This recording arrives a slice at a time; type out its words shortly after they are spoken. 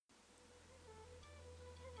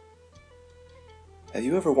Have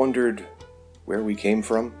you ever wondered where we came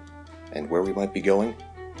from and where we might be going?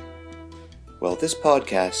 Well, this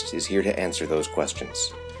podcast is here to answer those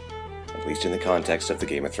questions, at least in the context of the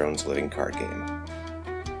Game of Thrones living card game.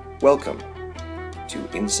 Welcome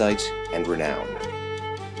to Insight and Renown.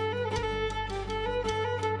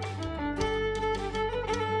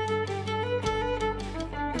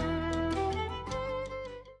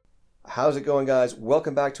 How's it going, guys?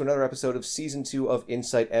 Welcome back to another episode of Season 2 of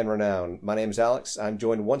Insight and Renown. My name is Alex. I'm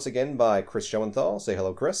joined once again by Chris Schoenthal. Say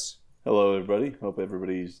hello, Chris. Hello, everybody. Hope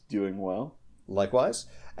everybody's doing well. Likewise.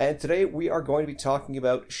 And today we are going to be talking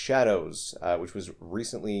about Shadows, which was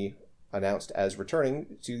recently announced as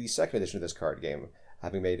returning to the second edition of this card game,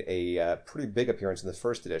 having made a pretty big appearance in the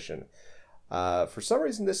first edition. For some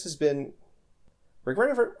reason, this has been...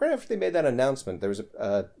 Right after they made that announcement, there was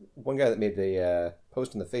one guy that made a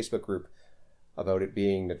post in the Facebook group about it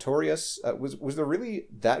being notorious. Was there really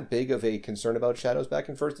that big of a concern about Shadows back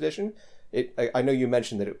in first edition? I know you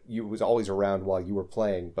mentioned that it was always around while you were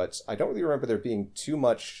playing, but I don't really remember there being too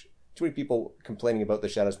many people complaining about the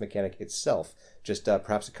Shadows mechanic itself, just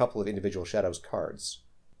perhaps a couple of individual Shadows cards.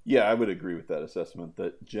 Yeah, I would agree with that assessment,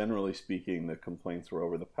 that generally speaking, the complaints were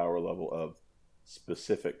over the power level of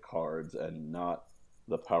specific cards and not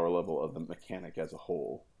the power level of the mechanic as a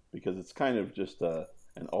whole, because it's kind of just an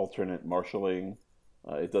alternate marshalling.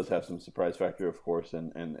 It does have some surprise factor, of course,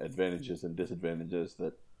 and advantages and disadvantages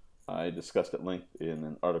that I discussed at length in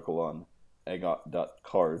an article on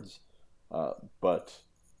agot.cards. But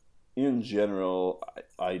in general,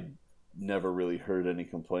 I never really heard any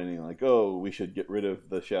complaining like, oh, we should get rid of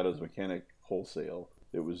the Shadows mechanic wholesale.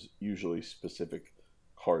 It was usually specific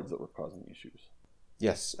cards that were causing issues.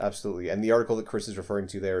 Yes, absolutely. And the article that Chris is referring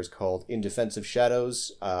to there is called In Defense of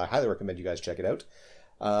Shadows. I highly recommend you guys check it out.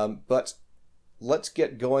 But let's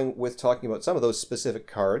get going with talking about some of those specific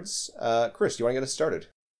cards. Chris, do you want to get us started?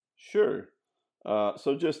 Sure.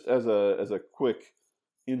 So just as a quick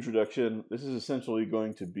introduction, this is essentially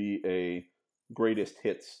going to be a greatest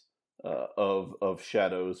hits of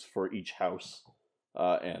Shadows for each house,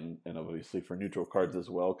 and obviously for neutral cards as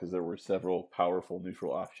well, because there were several powerful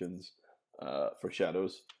neutral options for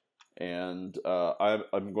Shadows. And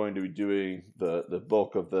I'm going to be doing the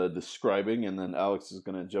bulk of the describing, and then Alex is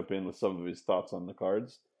going to jump in with some of his thoughts on the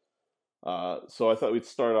cards. So I thought we'd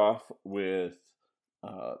start off with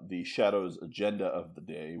the Shadows agenda of the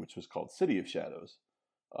day, which was called City of Shadows.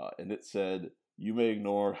 And it said, you may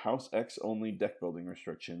ignore House X only deck building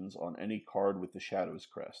restrictions on any card with the Shadows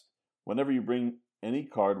crest. Whenever you bring any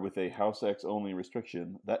card with a House X only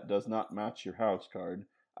restriction that does not match your house card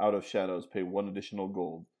out of Shadows, pay 1 additional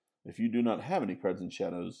gold. If you do not have any cards in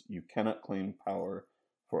Shadows, you cannot claim power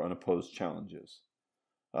for unopposed challenges.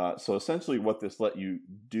 So essentially what this let you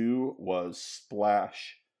do was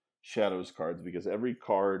splash Shadows cards, because every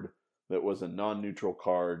card that was a non-neutral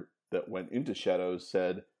card that went into Shadows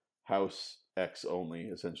said House X only,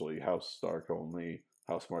 essentially House Stark only,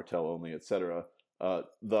 House Martell only, etc.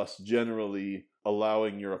 Thus generally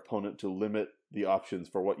allowing your opponent to limit the options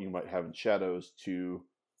for what you might have in Shadows to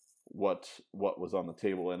what was on the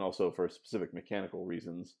table, and also for specific mechanical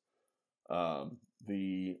reasons.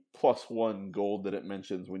 The +1 gold that it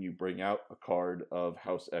mentions when you bring out a card of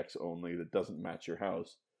House X only that doesn't match your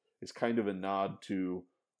house is kind of a nod to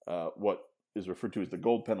what is referred to as the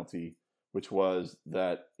gold penalty, which was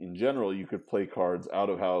that in general you could play cards out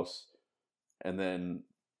of house and then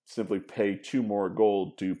simply pay 2 more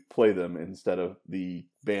gold to play them instead of the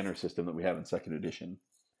banner system that we have in second edition.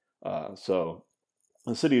 So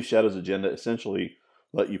the City of Shadows agenda essentially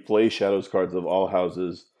let you play Shadows cards of all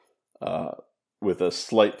houses with a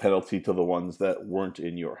slight penalty to the ones that weren't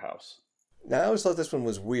in your house. Now, I always thought this one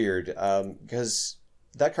was weird, because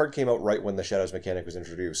that card came out right when the Shadows mechanic was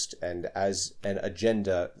introduced, and as an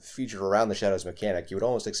agenda featured around the Shadows mechanic, you would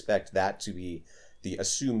almost expect that to be the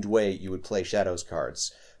assumed way you would play Shadows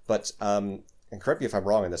cards. But, and correct me if I'm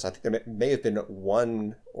wrong on this, I think there may have been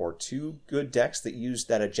 1 or 2 good decks that used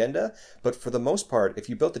that agenda, but for the most part, if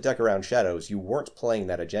you built the deck around Shadows, you weren't playing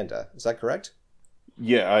that agenda. Is that correct?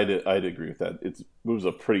 Yeah, I'd agree with that. It was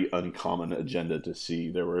a pretty uncommon agenda to see.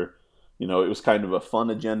 There were, it was kind of a fun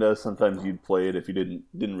agenda. Sometimes you'd play it if you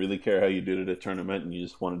didn't really care how you did it at a tournament, and you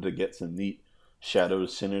just wanted to get some neat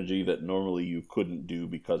Shadows synergy that normally you couldn't do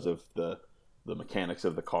because of the mechanics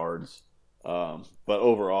of the cards. But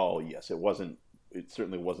overall, yes, it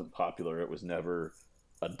certainly wasn't popular. It was never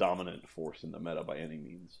a dominant force in the meta by any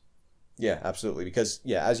means. Yeah, absolutely. Because,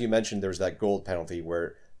 yeah, as you mentioned, there's that gold penalty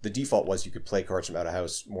where the default was you could play cards from out of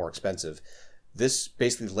house more expensive. This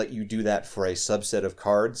basically let you do that for a subset of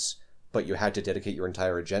cards but you had to dedicate your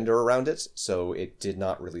entire agenda around it, so it did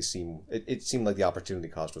not really seem... It seemed like the opportunity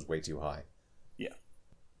cost was way too high. Yeah.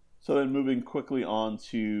 So then moving quickly on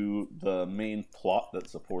to the main plot that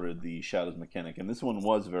supported the Shadows mechanic, and this one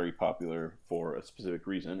was very popular for a specific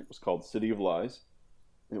reason. It was called City of Lies.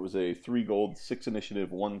 It was a 3 gold, 6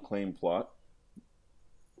 initiative, 1 claim plot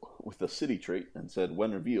with the city trait, and said,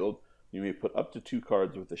 when revealed, you may put up to 2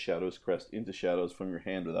 cards with the Shadows crest into Shadows from your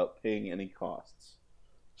hand without paying any costs.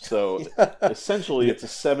 So essentially, it's a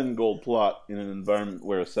 7 gold plot in an environment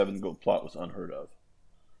where a 7 gold plot was unheard of.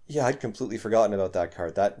 Yeah, I'd completely forgotten about that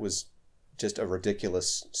card. That was just a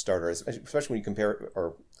ridiculous starter, especially when you compare,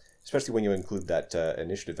 or especially when you include that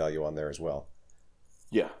initiative value on there as well.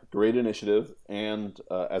 Yeah, great initiative, and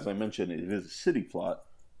as I mentioned, it is a city plot,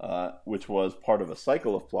 which was part of a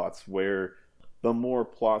cycle of plots where the more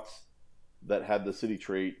plots that had the city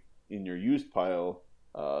trait in your used pile,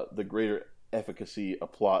 the greater efficacy a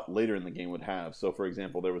plot later in the game would have. So, for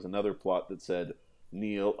example, there was another plot that said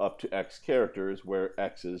kneel up to X characters, where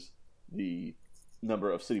X is the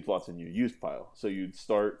number of city plots in your used pile. So you'd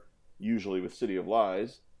start usually with City of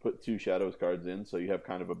Lies, put 2 Shadows cards in, so you have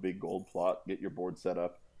kind of a big gold plot, get your board set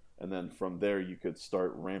up, and then from there you could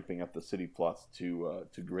start ramping up the city plots to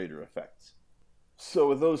greater effects. So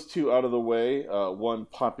with those 2 out of the way, one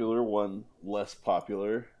popular, one less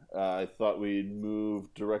popular, I thought we'd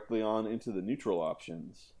move directly on into the neutral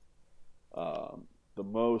options. The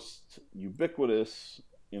most ubiquitous,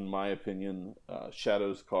 in my opinion,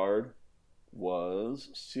 Shadows card was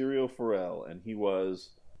Syrio Forel, and he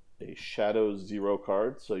was a Shadows 0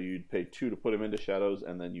 card, so you'd pay 2 to put him into Shadows,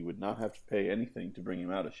 and then you would not have to pay anything to bring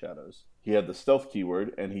him out of Shadows. He had the stealth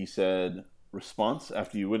keyword, and he said, response,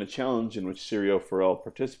 after you win a challenge in which Syrio Forel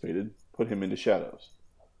participated, put him into Shadows.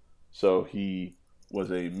 So he was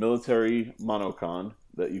a military monocon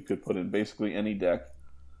that you could put in basically any deck.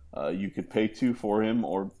 You could pay 2 for him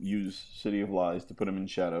or use City of Lies to put him in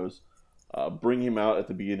Shadows. Bring him out at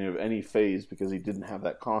the beginning of any phase because he didn't have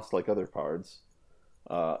that cost like other cards.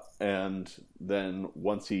 And then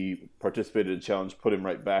once he participated in a challenge, put him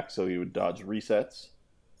right back so he would dodge resets.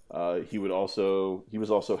 He was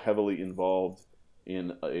also heavily involved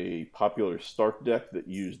in a popular Stark deck that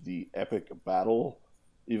used the Epic Battle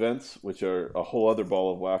events, which are a whole other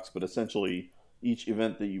ball of wax, but essentially each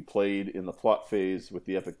event that you played in the plot phase with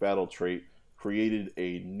the Epic Battle trait created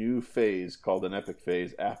a new phase called an Epic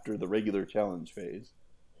phase after the regular challenge phase.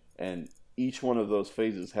 And each one of those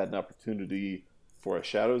phases had an opportunity for a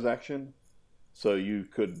Shadows action. So you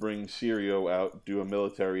could bring Syrio out, do a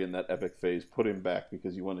military in that Epic phase, put him back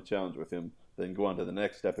because you won a challenge with him, then go on to the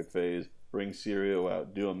next Epic phase, bring Syrio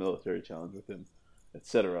out, do a military challenge with him,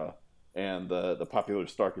 etc. And the popular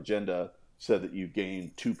Stark agenda said that you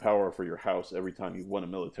gained 2 power for your house every time you won a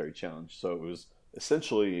military challenge. So it was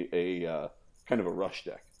essentially a kind of a rush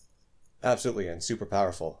deck. Absolutely, and super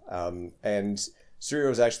powerful. And Syrio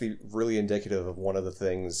is actually really indicative of one of the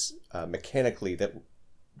things mechanically that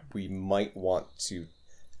we might want to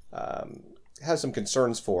have some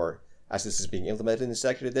concerns for as this is being implemented in the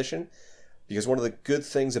second edition. Because one of the good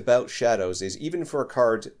things about Shadows is even for a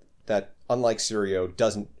card that, unlike Syrio,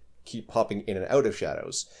 doesn't keep popping in and out of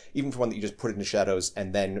Shadows, even for one that you just put into Shadows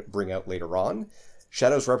and then bring out later on,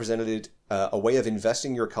 Shadows represented a way of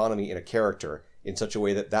investing your economy in a character in such a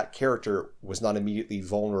way that that character was not immediately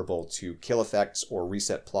vulnerable to kill effects or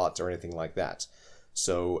reset plots or anything like that.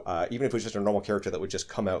 So even if it was just a normal character that would just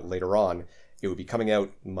come out later on, it would be coming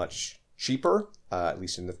out much cheaper, at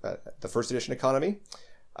least in the first edition economy.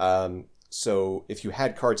 So if you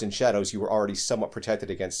had cards in Shadows, you were already somewhat protected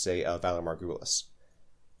against, say, Valar Morghulis.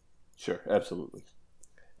 Sure, absolutely.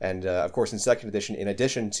 And of course, in second edition, in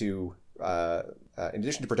addition to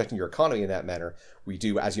protecting your economy in that manner, we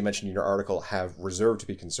do, as you mentioned in your article, have reserve to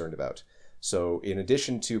be concerned about. So in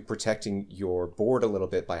addition to protecting your board a little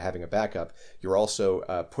bit by having a backup, you're also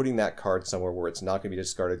putting that card somewhere where it's not going to be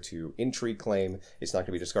discarded to intrigue claim, it's not going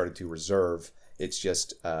to be discarded to reserve. It's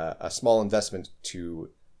just a small investment to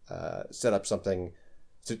set up something,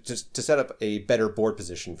 to set up a better board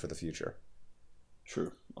position for the future.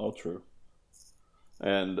 True, all true.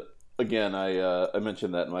 And again, I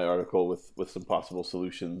mentioned that in my article with some possible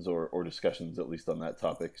solutions or discussions, at least on that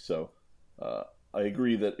topic. So I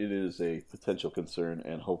agree that it is a potential concern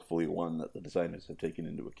and hopefully one that the designers have taken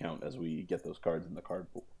into account as we get those cards in the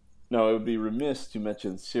card pool. Now, I would be remiss to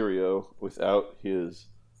mention Syrio without his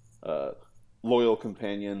loyal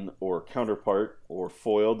companion or counterpart or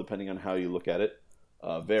foil, depending on how you look at it,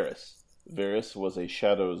 Varys. Varys was a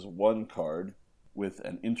Shadows 1 card with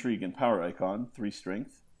an intrigue and power icon, 3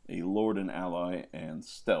 strength, a lord and ally, and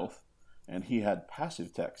stealth. And he had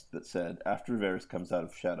passive text that said, after Varys comes out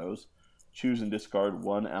of Shadows, choose and discard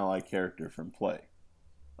one ally character from play.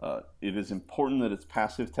 It is important that it's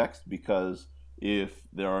passive text because if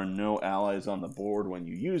there are no allies on the board when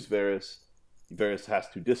you use Varys, Varys has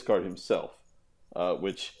to discard himself,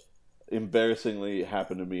 which embarrassingly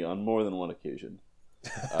happened to me on more than one occasion.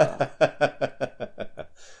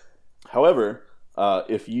 However,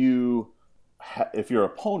 if your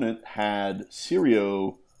opponent had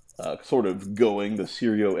Syrio sort of going, the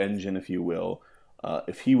Syrio engine, if you will,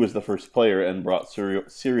 if he was the first player and brought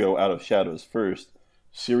Syrio out of Shadows first,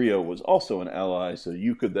 Syrio was also an ally, so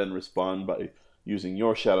you could then respond by using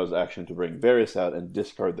your Shadows action to bring Varys out and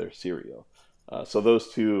discard their Syrio. So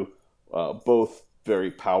those two, both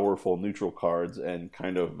very powerful neutral cards and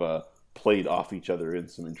kind of played off each other in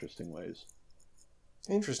some interesting ways.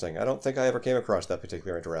 Interesting. I don't think I ever came across that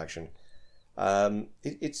particular interaction.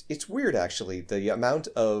 It's weird, actually, the amount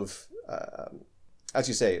of, as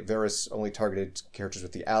you say, Varys only targeted characters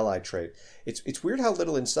with the ally trait. It's weird how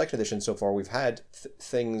little in second edition so far we've had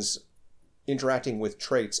things interacting with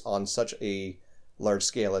traits on such a large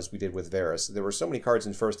scale as we did with Varys. There were so many cards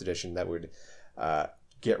in first edition that would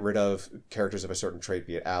get rid of characters of a certain trait,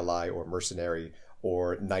 be it ally or mercenary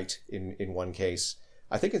or knight in one case.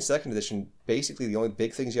 I think in second edition, basically the only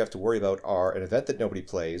big things you have to worry about are an event that nobody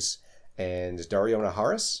plays and Daario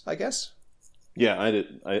Naharis, I guess. Yeah,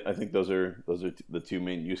 I think those are the two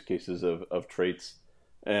main use cases of traits,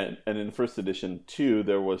 and in first edition too,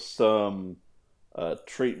 there was some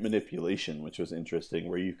trait manipulation, which was interesting,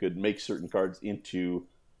 where you could make certain cards into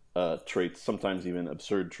traits, sometimes even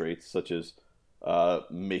absurd traits, such as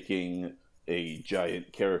making a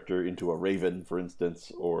giant character into a raven, for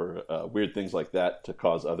instance, or weird things like that to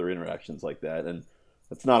cause other interactions like that. And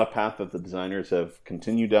that's not a path that the designers have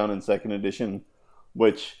continued down in second edition,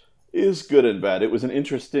 which is good and bad. It was an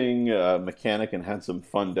interesting mechanic and had some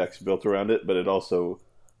fun decks built around it, but it also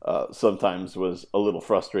sometimes was a little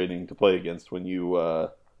frustrating to play against when you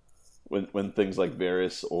when things like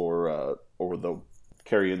Varys or the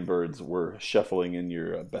Carrion Birds were shuffling in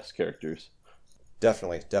your best characters.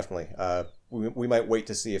 Definitely. We might wait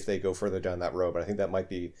to see if they go further down that road, but I think that might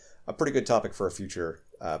be a pretty good topic for a future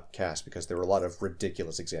cast because there were a lot of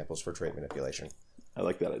ridiculous examples for trait manipulation. I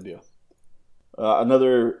like that idea.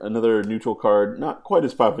 Another neutral card, not quite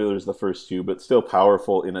as popular as the first two, but still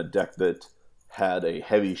powerful in a deck that had a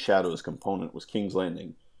heavy Shadows component, was King's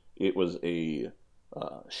Landing. It was a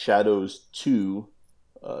Shadows 2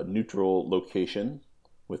 neutral location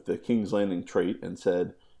with the King's Landing trait and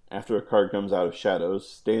said, after a card comes out of Shadows,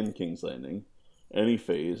 stay in King's Landing. Any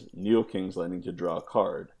phase, kneel King's Landing to draw a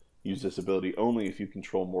card. Use this ability only if you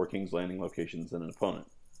control more King's Landing locations than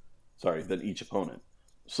than each opponent.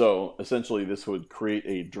 So essentially this would create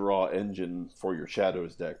a draw engine for your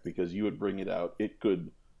Shadows deck because you would bring it out. It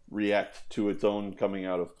could react to its own coming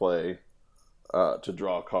out of play to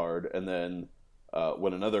draw a card. And then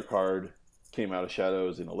when another card came out of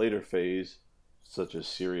Shadows in a later phase, such as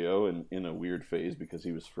Syrio in a weird phase because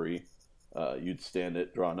he was free, you'd stand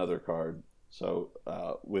it, draw another card. So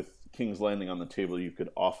with King's Landing on the table, you could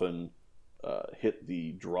often hit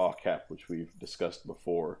the draw cap, which we've discussed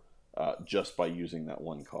before, just by using that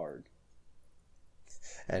one card.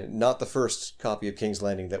 And not the first copy of King's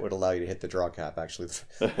Landing that would allow you to hit the draw cap, actually.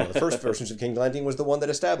 One of the first versions of King's Landing was the one that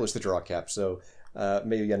established the draw cap, so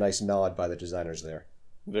maybe a nice nod by the designers there.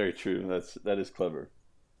 Very true. That is clever.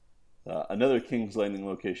 Another King's Landing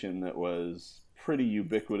location that was pretty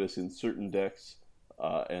ubiquitous in certain decks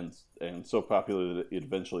and so popular that it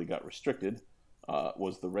eventually got restricted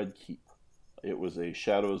was the Red Keep. It was a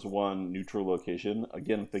Shadows 1 neutral location,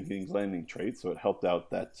 again with the King's Landing trait, so it helped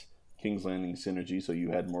out that King's Landing synergy, so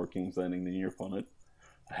you had more King's Landing than your opponent.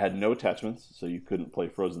 It had no attachments, so you couldn't play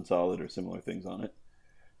Frozen Solid or similar things on it.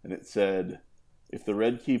 And it said, if the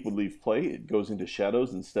Red Keep would leave play, it goes into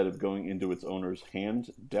Shadows instead of going into its owner's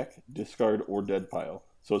hand, deck, discard, or dead pile.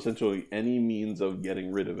 So essentially any means of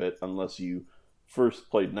getting rid of it, unless you first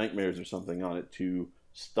played Nightmares or something on it to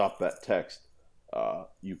stop that text,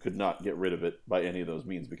 you could not get rid of it by any of those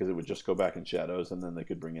means because it would just go back in Shadows and then they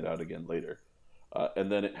could bring it out again later.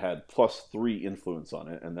 And then it had +3 influence on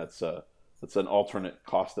it, and that's an alternate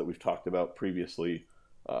cost that we've talked about previously.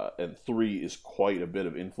 And 3 is quite a bit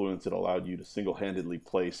of influence. It allowed you to single-handedly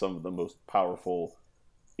play some of the most powerful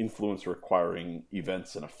influence-requiring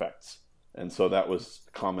events and effects. And so that was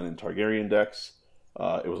common in Targaryen decks.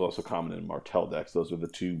 It was also common in Martell decks. Those were the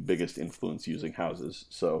two biggest influence-using houses.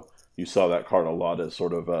 So you saw that card a lot as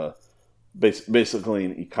sort of basically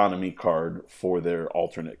an economy card for their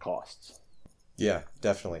alternate costs. Yeah,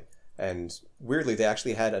 definitely. And weirdly, they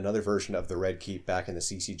actually had another version of the Red Keep back in the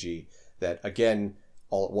CCG that, again,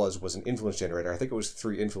 all it was an influence generator. I think it was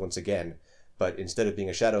 3 influence again, but instead of being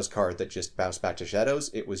a Shadows card that just bounced back to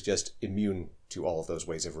Shadows, it was just immune to all of those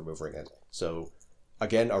ways of removing it. So,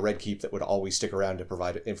 again, a red keep that would always stick around to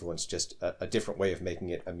provide influence, just a different way of making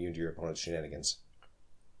it immune to your opponent's shenanigans.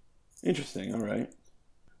 Interesting, all right.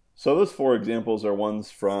 So those 4 examples are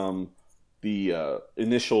ones from the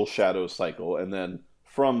initial Shadows cycle, and then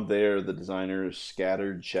from there, the designers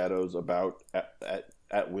scattered Shadows about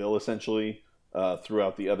at will, essentially,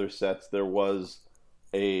 throughout the other sets. There was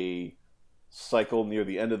a cycle near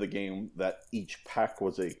the end of the game that each pack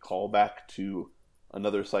was a callback to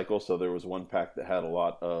another cycle. So there was one pack that had a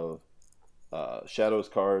lot of Shadows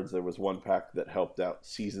cards. There was one pack that helped out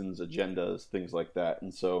seasons, agendas, things like that.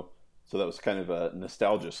 And so that was kind of a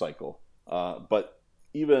nostalgia cycle. But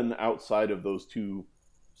even outside of those 2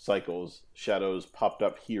 cycles, Shadows popped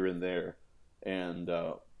up here and there. And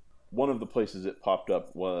one of the places it popped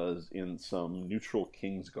up was in some neutral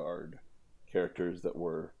Kingsguard characters that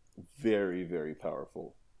were very, very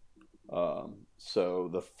powerful. So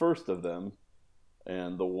the first of them,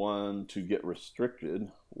 and the one to get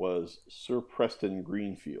restricted, was Sir Preston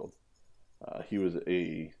Greenfield. He was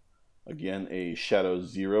a Shadow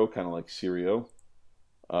 0, kind of like Sirio.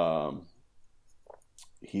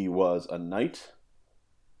 He was a knight.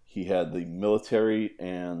 He had the military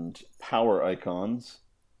and power icons,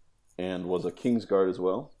 and was a Kingsguard as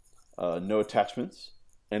well. No attachments.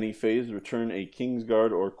 Any phase, return a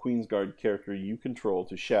Kingsguard or Queensguard character you control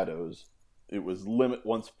to Shadows. It was limit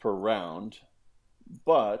once per round,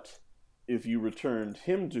 but if you returned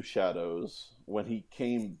him to Shadows, when he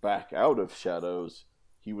came back out of Shadows,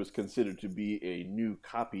 he was considered to be a new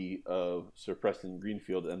copy of Sir Preston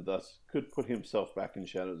Greenfield, and thus could put himself back in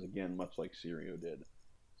Shadows again, much like Sirio did.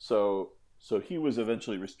 So he was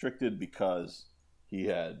eventually restricted because he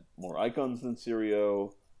had more icons than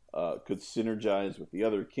Sirio, could synergize with the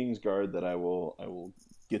other Kingsguard that I will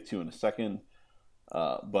get to in a second.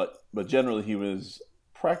 But generally, he was,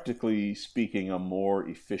 practically speaking, a more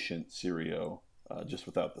efficient Sirio, just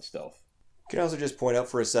without the stealth. Can I also just point out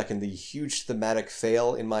for a second the huge thematic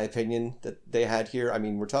fail, in my opinion, that they had here? I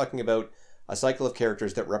mean, we're talking about a cycle of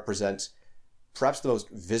characters that represent perhaps the most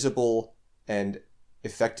visible and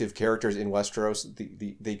effective characters in Westeros.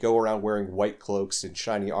 They go around wearing white cloaks and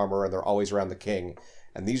shiny armor, and they're always around the king.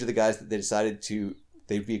 And these are the guys that they decided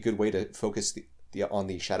they'd be a good way to focus on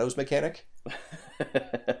the Shadows mechanic.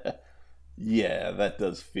 Yeah, that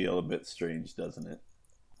does feel a bit strange, doesn't it?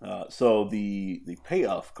 So the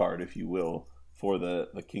payoff card, if you will, for the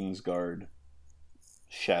Kingsguard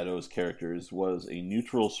Shadows characters was a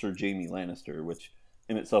neutral Sir Jaime Lannister, which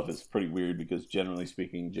in itself is pretty weird because generally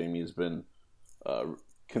speaking, Jaime has been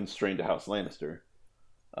constrained to House Lannister.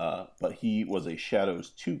 But he was a Shadows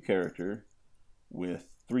 2 character with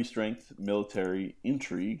 3 strength, military,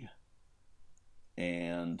 intrigue,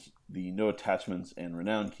 and the no attachments and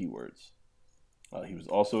renown keywords. He was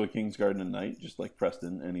also a Kingsguard and a Knight, just like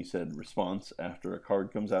Preston, and he said, response, after a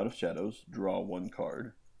card comes out of Shadows, draw 1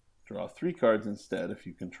 card. Draw 3 cards instead if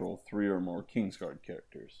you control 3 or more Kingsguard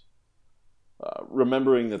characters.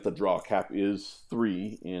 Remembering that the draw cap is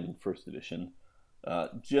 3 in first edition,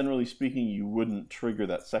 generally speaking, you wouldn't trigger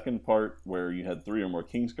that second part where you had 3 or more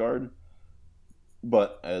Kingsguard.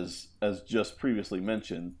 But as just previously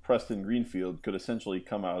mentioned, Preston Greenfield could essentially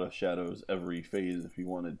come out of Shadows every phase if he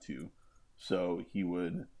wanted to. So he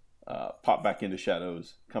would pop back into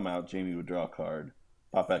Shadows, come out, Jaime would draw a card.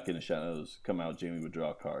 Pop back into Shadows, come out, Jaime would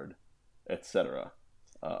draw a card, etc.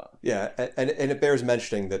 Yeah, and it bears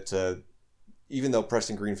mentioning that even though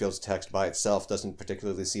Preston Greenfield's text by itself doesn't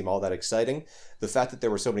particularly seem all that exciting, the fact that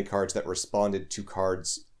there were so many cards that responded to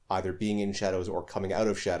cards either being in Shadows or coming out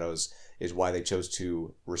of Shadows is why they chose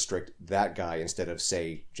to restrict that guy instead of,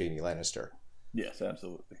 say, Jaime Lannister. Yes,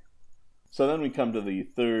 absolutely. So then we come to the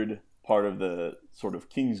third part of the sort of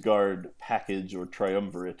Kingsguard package or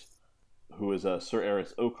triumvirate, who is Sir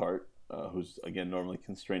Aerys Oakheart, who's, again, normally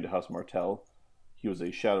constrained to House Martell. He was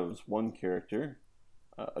a Shadows 1 character.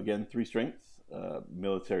 Again, 3 strength,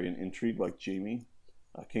 military and intrigue like Jaime,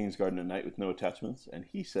 Kingsguard and a Knight with no attachments. And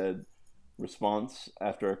he said, response,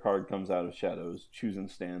 after a card comes out of Shadows, choose and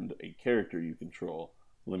stand a character you control,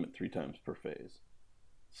 limit 3 times per phase.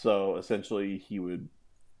 So essentially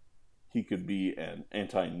he could be an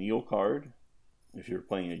anti-kneel card. If you're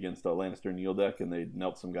playing against a Lannister kneel deck and they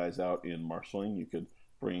knelt some guys out in marshalling, you could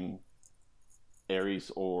bring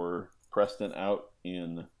Aerys or Preston out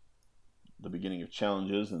in the beginning of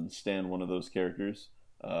challenges and stand one of those characters.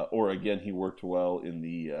 Or again, he worked well in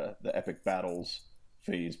the epic battles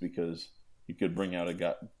phase because you could bring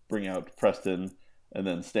out Preston and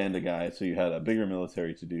then stand a guy, so you had a bigger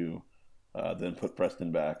military to do, then put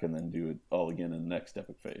Preston back, and then do it all again in the next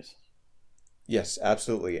epic phase. Yes,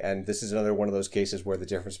 absolutely. And this is another one of those cases where the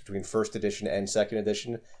difference between first edition and second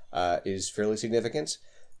edition is fairly significant,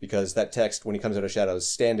 because that text, when he comes out of Shadows,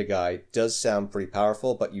 stand a guy, does sound pretty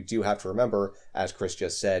powerful, but you do have to remember, as Chris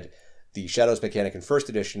just said, the Shadows mechanic in first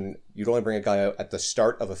edition, you'd only bring a guy out at the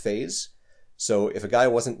start of a phase. So if a guy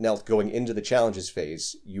wasn't knelt going into the challenges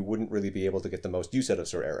phase, you wouldn't really be able to get the most use out of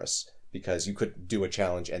Sir Eris, because you could do a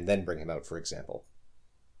challenge and then bring him out, for example.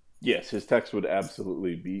 Yes, his text would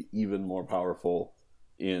absolutely be even more powerful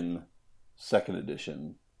in second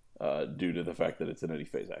edition due to the fact that it's an any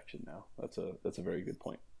phase action now. That's a very good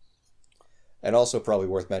point. And also probably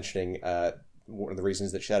worth mentioning, one of the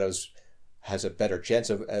reasons that Shadows has a better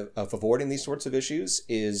chance of avoiding these sorts of issues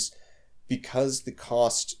is because the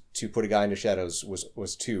cost to put a guy into Shadows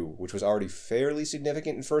was 2, which was already fairly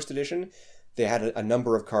significant in first edition. They had a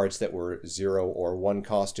number of cards that were 0 or 1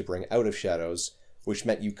 cost to bring out of Shadows, which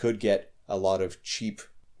meant you could get a lot of cheap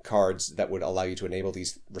cards that would allow you to enable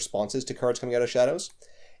these responses to cards coming out of Shadows.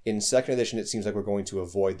 In second edition, it seems like we're going to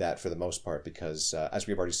avoid that for the most part, because as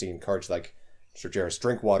we've already seen, cards like Sir Jairus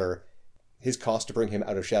Drinkwater, his cost to bring him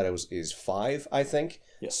out of Shadows is 5, I think.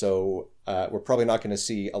 Yes. So we're probably not going to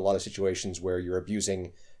see a lot of situations where you're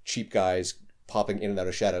abusing cheap guys popping in and out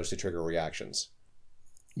of Shadows to trigger reactions.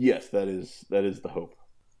 Yes, that is the hope.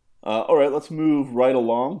 All right, let's move right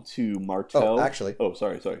along to Martell. Oh, actually. Oh,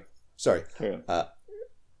 sorry. Carry on. I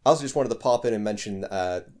also just wanted to pop in and mention,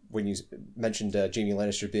 when you mentioned Jaime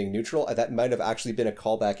Lannister being neutral, that might have actually been a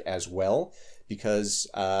callback as well, because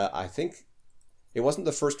I think it wasn't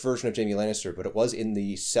the first version of Jaime Lannister, but it was in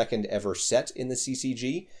the second ever set in the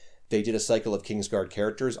CCG. They did a cycle of Kingsguard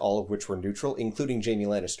characters, all of which were neutral, including Jaime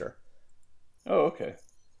Lannister. Oh, okay.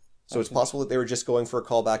 So it's possible that they were just going for a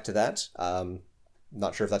callback to that.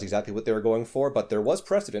 Not sure if that's exactly what they were going for, but there was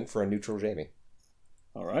precedent for a neutral Jaime.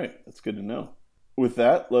 All right, that's good to know. With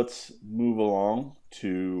that, let's move along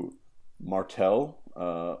to Martell,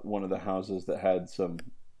 one of the houses that had some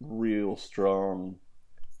real strong,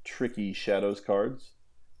 tricky Shadows cards.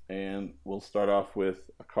 And we'll start off with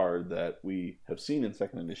a card that we have seen in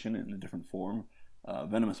second edition in a different form,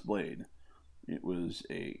 Venomous Blade. It was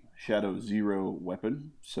a Shadow 0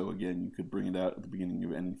 weapon, so again, you could bring it out at the beginning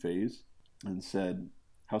of any phase, and said,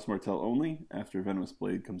 House Martell only, after Venomous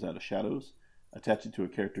Blade comes out of Shadows, attach it to a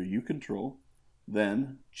character you control,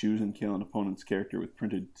 then choose and kill an opponent's character with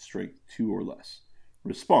printed strength 2 or less.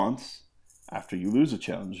 Response, after you lose a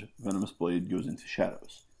challenge, Venomous Blade goes into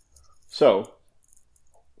Shadows. So,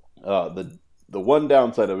 the one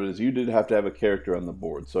downside of it is you did have to have a character on the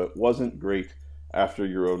board, so it wasn't great after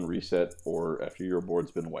your own reset or after your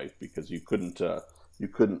board's been wiped, because you couldn't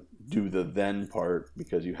do the then part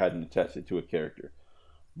because you hadn't attached it to a character.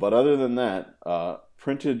 But other than that,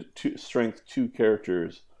 printed strength 2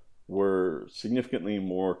 characters were significantly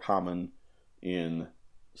more common in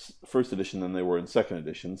first edition than they were in second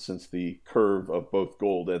edition, since the curve of both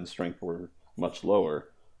gold and strength were much lower.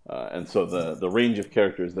 And so the range of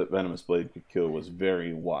characters that Venomous Blade could kill was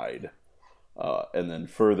very wide. And then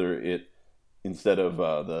further, it, instead of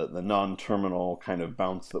the non-terminal kind of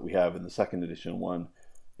bounce that we have in the second edition one,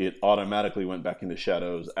 it automatically went back into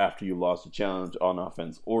Shadows after you lost a challenge on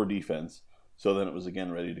offense or defense. So then it was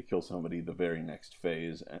again ready to kill somebody the very next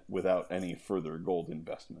phase without any further gold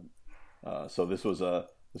investment. So this was a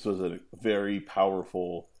very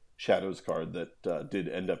powerful Shadows card that did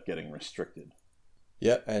end up getting restricted.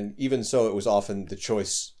 Yeah, and even so, it was often the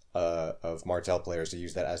choice of Martell players to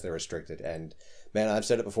use that as their restricted. And man, I've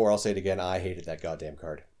said it before, I'll say it again, I hated that goddamn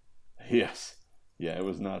card. Yes. Yeah, it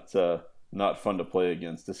was not fun to play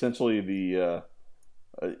against. Essentially,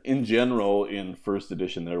 in general, in first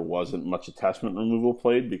edition, there wasn't much attachment removal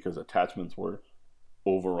played because attachments were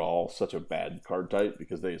overall such a bad card type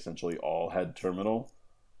because they essentially all had terminal.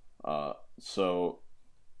 So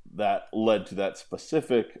that led to that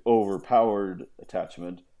specific overpowered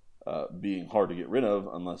attachment being hard to get rid of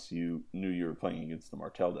unless you knew you were playing against the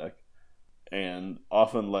Martell deck, and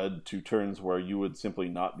often led to turns where you would simply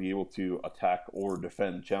not be able to attack or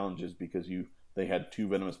defend challenges because they had 2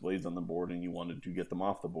 Venomous Blades on the board and you wanted to get them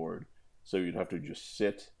off the board. So you'd have to just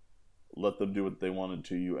sit, let them do what they wanted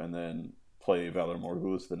to you, and then play Valar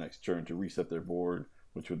Morghulis the next turn to reset their board,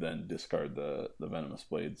 which would then discard the Venomous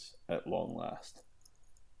Blades at long last.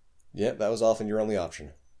 Yeah, that was often your only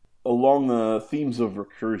option. Along the themes of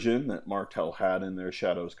recursion that Martell had in their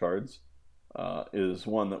Shadows cards, is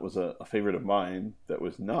one that was a favorite of mine that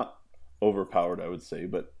was not overpowered, I would say,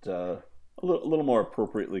 but a little more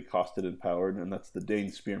appropriately costed and powered, and that's the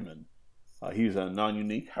Dane Spearman. He's a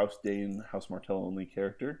non-unique House Dane, House Martell only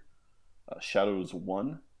character. Shadows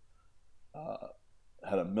 1.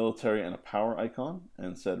 had a military and a power icon,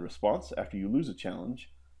 and said response: after you lose a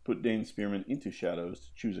challenge, put Dane Spearman into Shadows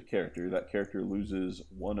to choose a character. That character loses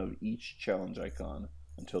one of each challenge icon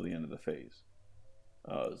until the end of the phase.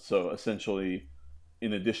 So essentially,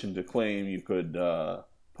 in addition to Claim, you could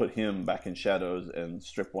put him back in Shadows and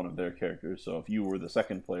strip one of their characters. So if you were the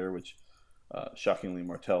second player, which shockingly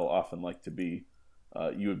Martell often like to be,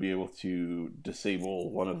 you would be able to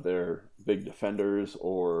disable one of their big defenders,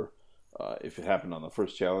 or if it happened on the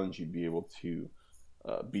first challenge, you'd be able to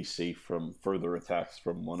be safe from further attacks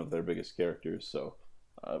from one of their biggest characters. So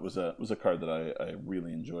it was a card that I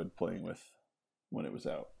really enjoyed playing with when it was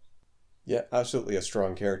out. Yeah, absolutely a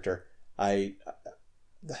strong character. I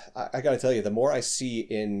got to tell you, the more I see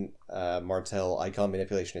in Martell icon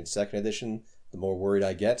manipulation in second edition, the more worried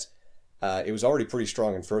I get. It was already pretty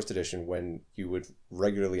strong in first edition when you would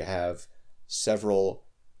regularly have several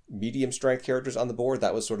medium strength characters on the board.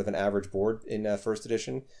 That was sort of an average board in first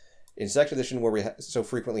edition. In second edition, where we so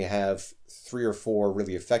frequently have 3 or 4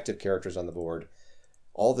 really effective characters on the board,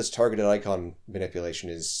 all this targeted icon manipulation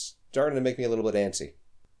is starting to make me a little bit antsy.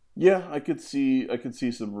 Yeah, I could see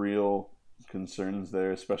some real concerns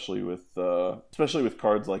there, especially with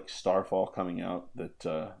cards like Starfall coming out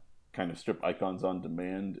that kind of strip icons on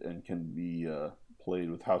demand and can be played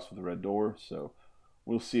with House with the Red Door. So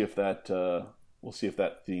we'll see if that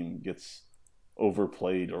theme gets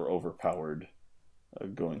overplayed or overpowered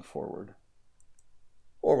going forward.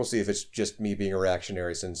 Or we'll see if it's just me being a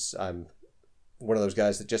reactionary, since I'm one of those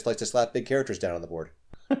guys that just likes to slap big characters down on the board.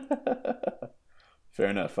 Fair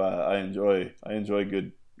enough. I enjoy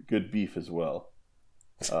good beef as well.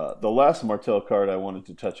 The last Martell card I wanted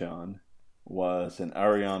to touch on was an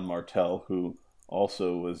Ariane Martell, who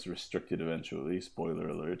also was restricted eventually. Spoiler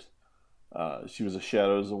alert. She was a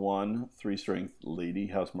Shadows 1, 3 strength lady,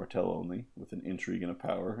 House Martell only, with an intrigue and a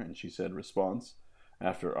power, and she said response: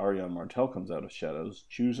 after Ariane Martell comes out of Shadows,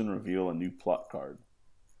 choose and reveal a new plot card.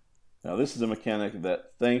 Now, this is a mechanic that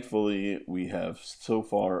thankfully we have so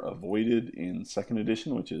far avoided in second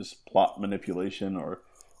edition, which is plot manipulation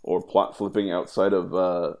or plot flipping outside of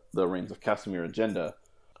the Reigns of Castamere agenda.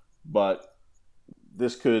 But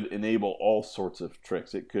this could enable all sorts of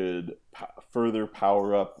tricks. It could further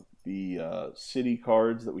power up the city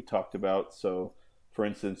cards that we talked about. So, for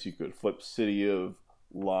instance, you could flip City of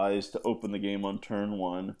Lies to open the game on turn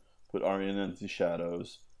 1, put Ariane into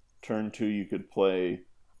Shadows. Turn 2, you could play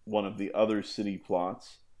one of the other city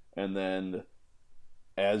plots, and then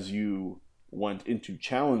as you went into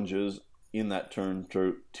challenges in that turn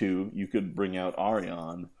 2, you could bring out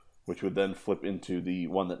Ariane, which would then flip into the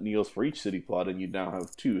one that kneels for each city plot, and you'd now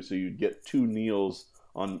have 2. So you'd get 2 kneels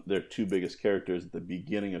on their 2 biggest characters at the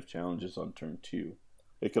beginning of challenges on turn 2.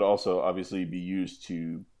 It could also obviously be used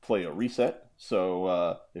to play a reset.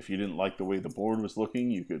 So if you didn't like the way the board was looking,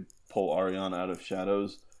 you could pull Ariane out of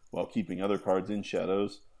Shadows while keeping other cards in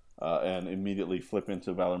Shadows, and immediately flip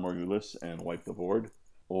into Valor Morghulis and wipe the board,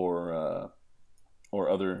 or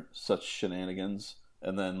other such shenanigans.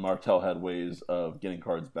 And then Martell had ways of getting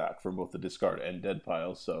cards back from both the discard and dead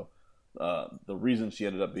piles. So the reason she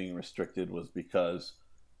ended up being restricted was because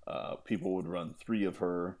people would run 3 of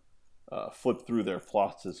her, flip through their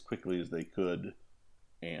plots as quickly as they could,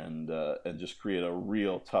 and just create a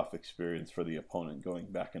real tough experience for the opponent, going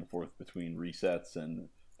back and forth between resets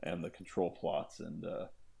and the control plots and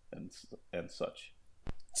such.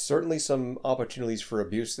 Certainly some opportunities for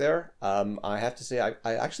abuse there. I have to say,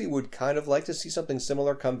 I actually would kind of like to see something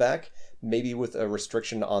similar come back, maybe with a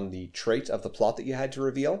restriction on the trait of the plot that you had to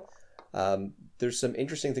reveal. There's some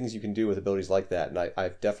interesting things you can do with abilities like that, and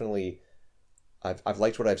I've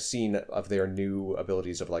liked what I've seen of their new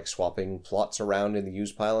abilities of like swapping plots around in the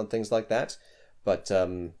use pile and things like that. But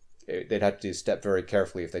they'd have to step very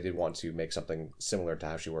carefully if they did want to make something similar to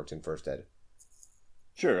how she worked in First Ed.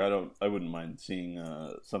 Sure, I wouldn't mind seeing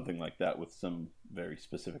something like that with some very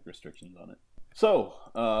specific restrictions on it. So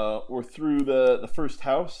we're through the first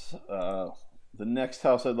house. The next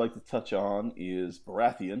house I'd like to touch on is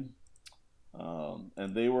Baratheon,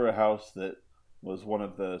 and they were a house that was one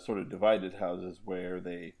of the sort of divided houses where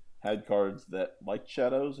they had cards that liked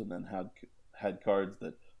Shadows and then had cards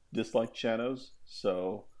that disliked Shadows.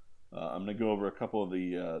 So I'm going to go over a couple of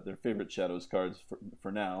their favorite Shadows cards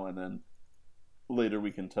for now, and then later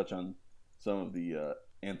we can touch on some of the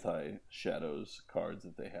anti-Shadows cards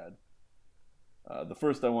that they had. The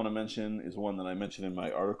first I want to mention is one that I mentioned in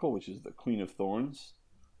my article, which is the Queen of Thorns.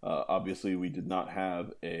 Obviously, we did not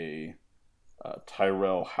have a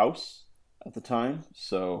Tyrell house at the time,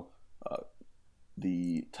 so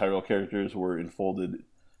the Tyrell characters were enfolded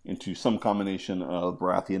into some combination of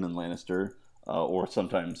Baratheon and Lannister. or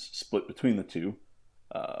sometimes split between the two,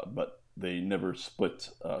 but they never split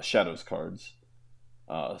Shadows cards.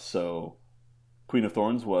 So Queen of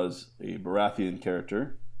Thorns was a Baratheon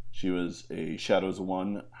character. She was a Shadows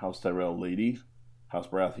 1 House Tyrell lady, House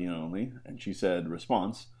Baratheon only, and she said,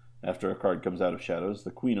 response, after a card comes out of Shadows,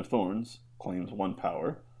 the Queen of Thorns claims 1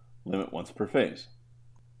 power, limit once per phase.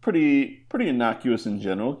 Pretty innocuous in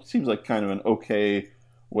general. Seems like kind of an okay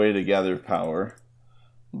way to gather power.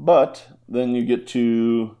 But then you get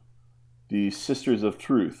to the Sisters of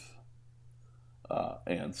Truth.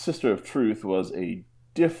 And Sister of Truth was a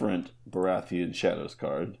different Baratheon Shadows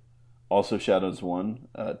card. Also Shadows 1,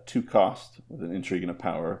 2 cost with an intrigue and a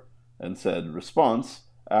power, and said, response,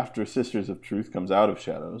 after Sisters of Truth comes out of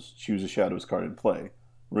Shadows, choose a Shadows card in play.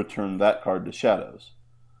 Return that card to Shadows.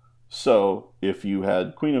 So, if you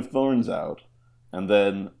had Queen of Thorns out, and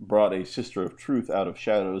then brought a Sister of Truth out of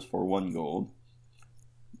Shadows for 1 gold,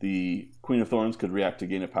 the Queen of Thorns could react to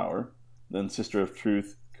gain a power, then Sister of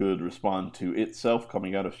Truth could respond to itself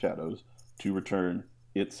coming out of Shadows to return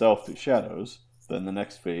itself to Shadows. Then the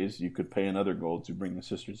next phase, you could pay another gold to bring the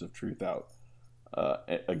Sisters of Truth out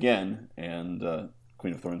again, and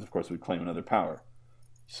Queen of Thorns, of course, would claim another power.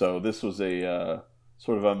 So this was a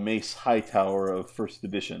sort of a Mace Hightower of First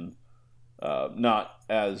Edition.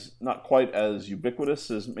 Not quite as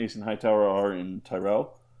ubiquitous as Mace and Hightower are in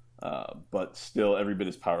Tyrell, but still every bit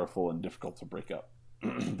as powerful and difficult to break up.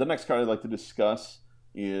 The next card I'd like to discuss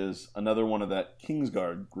is another one of that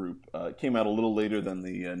Kingsguard group. It came out a little later than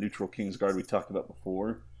the neutral Kingsguard we talked about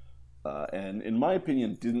before, and in my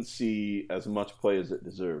opinion didn't see as much play as it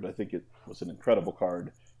deserved. I think it was an incredible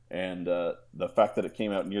card, and the fact that it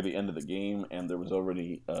came out near the end of the game and there was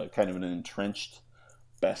already kind of an entrenched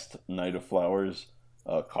best Knight of Flowers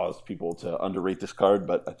caused people to underrate this card,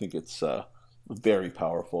 but I think it's very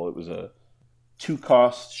powerful. It was a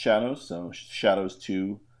 2-cost Shadows, so Shadows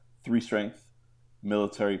 2, 3 strength,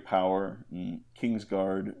 military power, and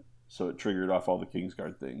Kingsguard, so it triggered off all the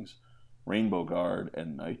Kingsguard things, Rainbow Guard,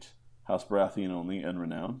 and Knight, House Baratheon only, and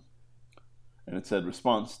Renown. And it said,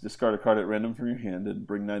 response, discard a card at random from your hand and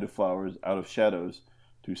bring Knight of Flowers out of Shadows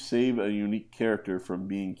to save a unique character from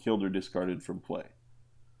being killed or discarded from play.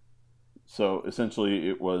 So essentially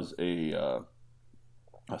it was a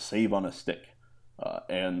save on a stick.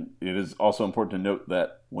 And it is also important to note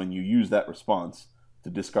that when you use that response to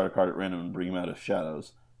discard a card at random and bring him out of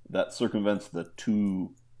Shadows, that circumvents the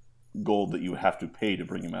 2 gold that you would have to pay to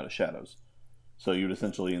bring him out of Shadows. So you would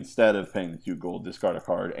essentially, instead of paying the 2 gold, discard a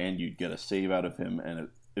card, and you'd get a save out of him and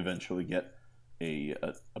eventually get a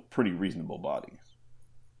pretty reasonable body.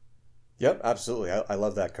 Yep, absolutely. I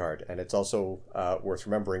love that card. And it's also worth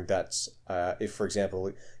remembering that if, for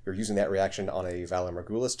example, you're using that reaction on a Valar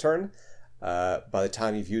Morghulis turn, by the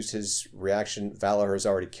time you've used his reaction, Valar has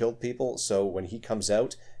already killed people. So when he comes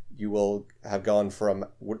out, you will have gone from,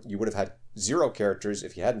 you would have had 0 characters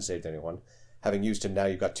if you hadn't saved anyone. Having used him now,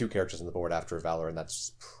 you've got 2 characters on the board after Valar, and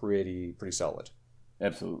that's pretty solid.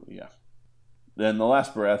 Absolutely, yeah. Then the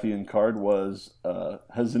last Baratheon card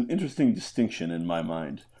has an interesting distinction in my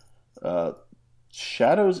mind.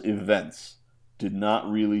 Shadows events did not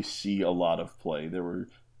really see a lot of play. There were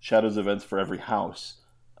Shadows events for every house,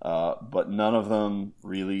 but none of them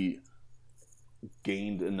really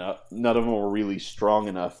gained enough. None of them were really strong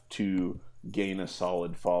enough to gain a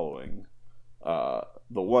solid following.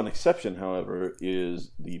 The one exception, however,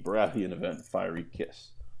 is the Baratheon event, Fiery Kiss.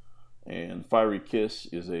 And Fiery Kiss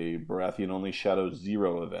is a Baratheon-only Shadows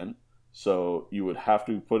 0 event, so you would have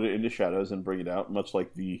to put it into Shadows and bring it out, much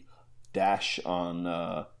like the dash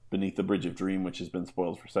on Beneath the Bridge of Dream, which has been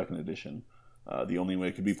spoiled for 2nd edition. The only way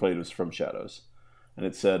it could be played was from Shadows. And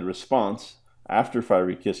it said, response, after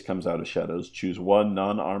Fiery Kiss comes out of Shadows, choose 1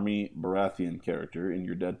 non-army Baratheon character in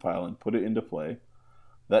your dead pile and put it into play.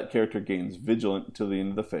 That character gains Vigilant until the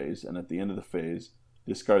end of the phase, and at the end of the phase,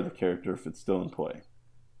 discard the character if it's still in play.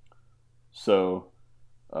 So,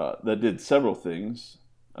 that did several things.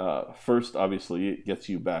 First, obviously, it gets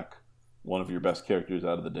you back one of your best characters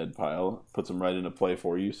out of the dead pile, puts them right into play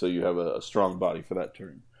for you, so you have a strong body for that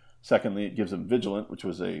turn. Secondly, it gives them Vigilant, which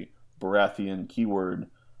was a Baratheon keyword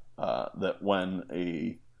that when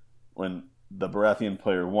the Baratheon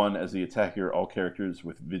player won as the attacker, all characters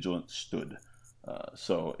with Vigilant stood.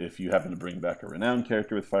 So if you happen to bring back a renowned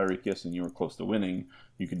character with Fiery Kiss and you were close to winning,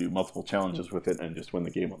 you can do multiple challenges with it and just win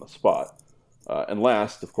the game on the spot. And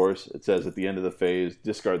last, of course, it says at the end of the phase,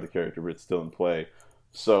 discard the character, but it's still in play.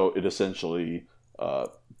 So it essentially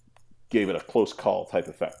gave it a close call type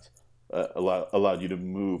effect. Allowed you to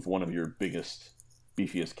move one of your biggest,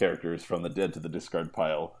 beefiest characters from the dead to the discard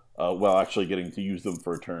pile while actually getting to use them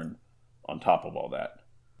for a turn on top of all that.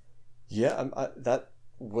 Yeah, that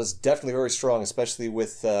was definitely very strong, especially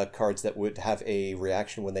with cards that would have a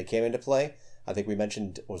reaction when they came into play. I think we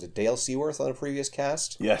mentioned, was it Dale Seaworth on a previous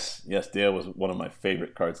cast? Yes, Dale was one of my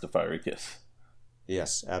favorite cards to Fiery Kiss.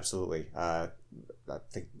 Yes, absolutely. I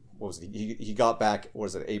think, what was it? He got back,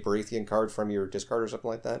 was it a Baratheon card from your discard or something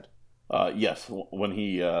like that? Yes, when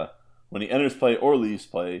he enters play or leaves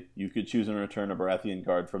play, you could choose and return a Baratheon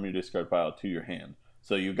card from your discard pile to your hand.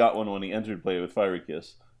 So you got one when he entered play with Fiery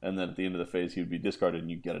Kiss, and then at the end of the phase he would be discarded and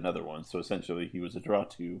you'd get another one. So essentially he was a draw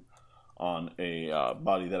 2 on a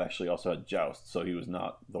body that actually also had Joust, so he was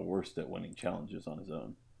not the worst at winning challenges on his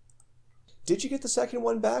own. Did you get the second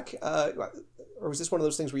one back? Or was this one of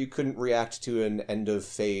those things where you couldn't react to an end of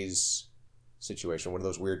phase situation? One of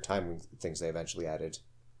those weird timing things they eventually added?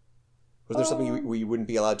 Was there something where you wouldn't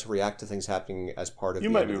be allowed to react to things happening as part of the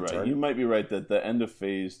end of the turn? You might be right that the end of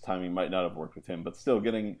phase timing might not have worked with him, but still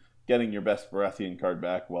getting your best Baratheon card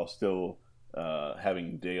back while still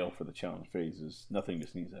having Dale for the challenge phase is nothing to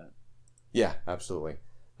sneeze at. Yeah, absolutely.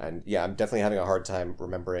 And yeah, I'm definitely having a hard time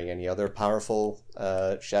remembering any other powerful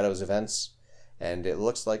Shadows events. And it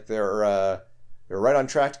looks like they're right on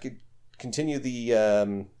track to continue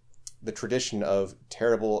the tradition of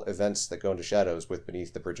terrible events that go into Shadows with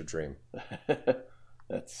Beneath the Bridge of Dream.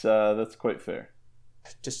 That's quite fair.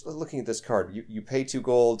 Just looking at this card, you pay 2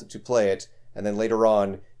 gold to play it, and then later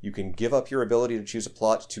on you can give up your ability to choose a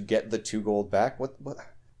plot to get the 2 gold back. What?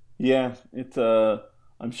 Yeah, it's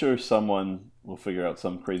I'm sure someone will figure out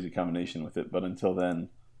some crazy combination with it, but until then,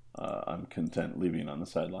 I'm content leaving it on the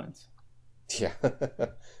sidelines. Yeah.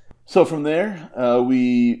 So from there,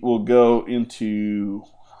 we will go into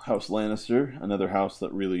House Lannister, another house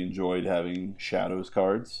that really enjoyed having Shadows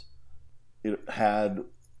cards. It had,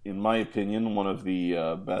 in my opinion, one of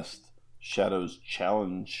the best Shadows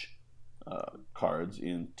challenge cards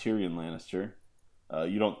in Tyrion Lannister.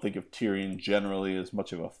 You don't think of Tyrion generally as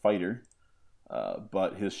much of a fighter,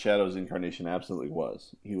 but his Shadows incarnation absolutely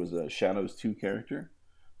was. He was a Shadows 2 character,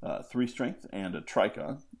 3 strength, and a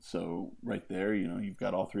Tricon. So right there, you've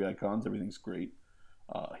got all 3 icons. Everything's great.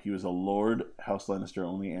 He was a Lord, House Lannister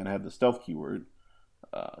only, and had the stealth keyword.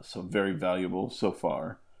 So very valuable so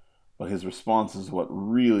far. But his response is what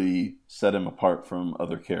really set him apart from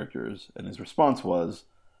other characters. And his response was,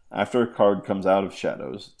 after a card comes out of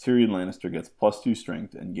Shadows, Tyrion Lannister gets +2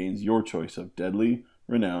 strength and gains your choice of deadly,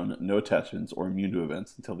 renown, no attachments, or immune to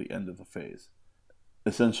events until the end of the phase.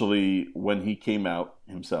 Essentially, when he came out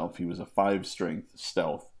himself, he was a 5 strength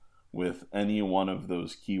stealth with any one of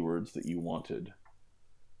those keywords that you wanted.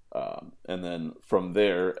 And then from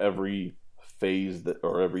there, every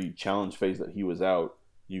challenge phase that he was out,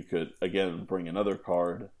 you could again bring another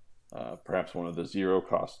card, perhaps one of the 0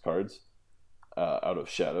 cost cards, out of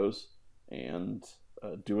Shadows, and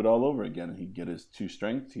do it all over again. He'd get his 2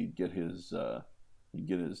 strength, he'd get his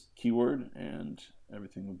keyword, and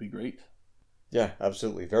everything would be great. Yeah,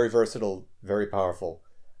 absolutely. Very versatile, very powerful.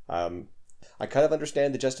 I kind of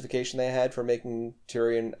understand the justification they had for making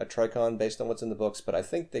Tyrion a Tricon based on what's in the books, but I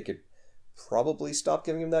think they could probably stop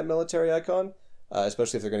giving him that military icon,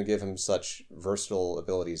 especially if they're going to give him such versatile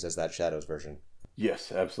abilities as that Shadows version.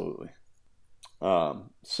 Yes, absolutely.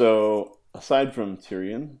 So, aside from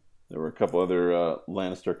Tyrion, there were a couple other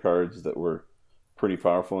Lannister cards that were pretty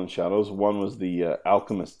powerful in Shadows. One was the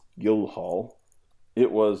Alchemist Guildhall.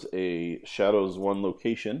 It was a Shadows 1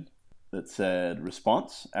 location that said,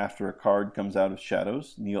 response, after a card comes out of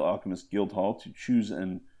Shadows, kneel Alchemist Guildhall to choose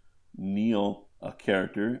and kneel a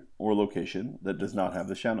character or location that does not have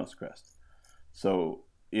the Shadows crest. So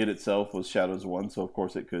it itself was Shadows 1, so of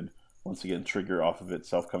course it could once again trigger off of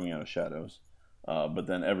itself coming out of Shadows. But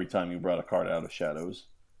then every time you brought a card out of Shadows,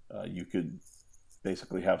 you could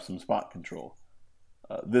basically have some spot control.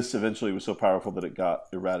 This eventually was so powerful that it got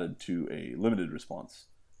errated to a limited response.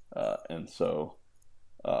 And so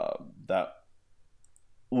that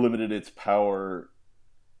limited its power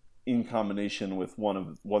in combination with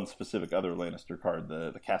one specific other Lannister card,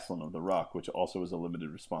 the Castellan of the Rock, which also was a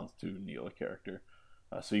limited response to kneel a character.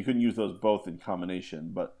 So you couldn't use those both in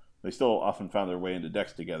combination, but they still often found their way into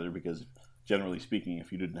decks together because, generally speaking,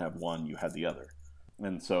 if you didn't have one, you had the other.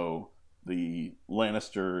 And so the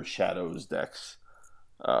Lannister Shadows decks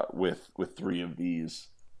with 3 of these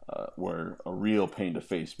were a real pain to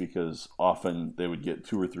face because often they would get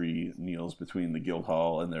 2 or 3 kneels between the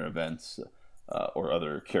Guildhall and their events or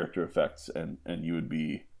other character effects, and you would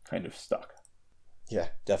be kind of stuck. Yeah,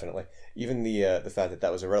 definitely. Even the fact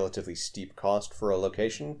that was a relatively steep cost for a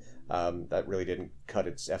location, that really didn't cut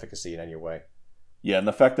its efficacy in any way. Yeah, and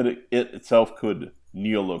the fact that it itself could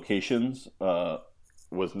kneel locations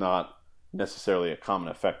was not necessarily a common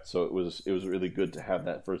effect. So it was really good to have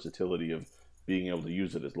that versatility of being able to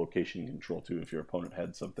use it as location control too. If your opponent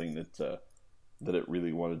had something that it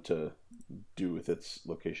really wanted to do with its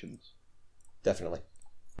locations. Definitely.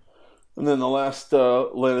 And then the last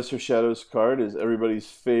Lannister Shadows card is everybody's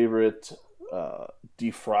favorite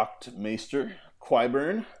defrocked Maester,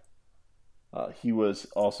 Qyburn. He was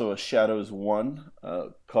also a Shadows 1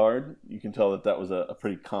 card. You can tell that was a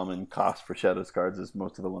pretty common cost for Shadows cards, as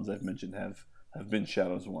most of the ones I've mentioned have been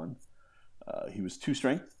Shadows 1. He was 2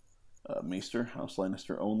 strength, Maester, House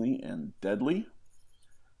Lannister only, and deadly.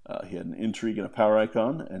 He had an intrigue and a power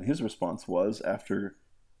icon, and his response was, after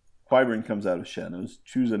Qyburn comes out of Shadows,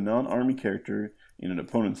 choose a non-army character in an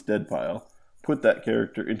opponent's dead pile, put that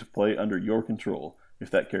character into play under your control. If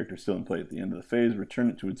that character is still in play at the end of the phase, return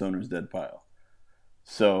it to its owner's dead pile.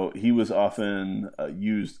 So he was often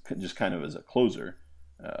used just kind of as a closer,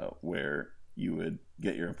 where you would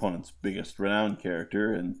get your opponent's biggest renowned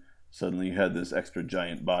character, and suddenly you had this extra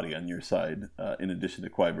giant body on your side, in addition to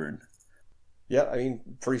Qyburn. Yeah, I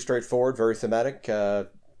mean, pretty straightforward, very thematic,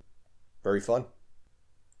 very fun.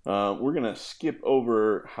 We're going to skip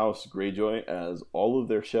over House Greyjoy, as all of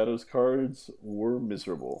their Shadows cards were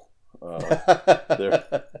miserable.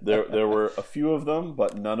 There were a few of them,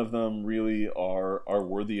 but none of them really are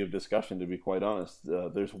worthy of discussion, to be quite honest.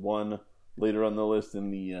 There's one later on the list in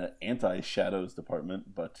the anti-Shadows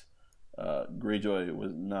department, but Greyjoy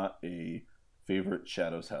was not a favorite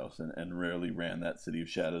Shadows house and rarely ran that City of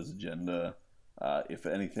Shadows agenda. If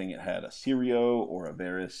anything, it had a Syrio or a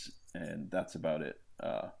Varys, and that's about it.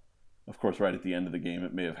 Of course, right at the end of the game,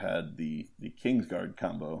 it may have had the Kingsguard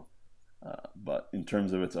combo, but in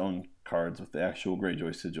terms of its own cards with the actual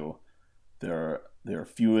Greyjoy sigil, they are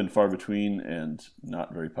few and far between and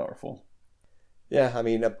not very powerful. Yeah, I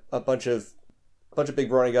mean, a bunch of big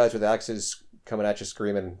brawny guys with axes coming at you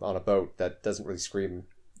screaming on a boat, that doesn't really scream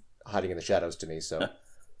hiding in the shadows to me, so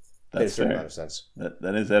That's made a certain fair. amount of sense.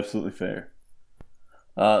 That is absolutely fair.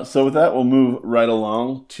 So with that, we'll move right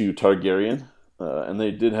along to Targaryen. And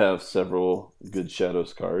they did have several good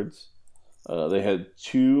Shadows cards. They had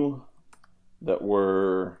 2 that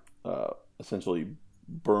were essentially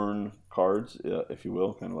burn cards, if you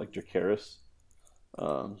will, kind of like Dracarys.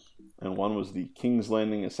 And one was the King's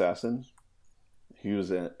Landing Assassin. He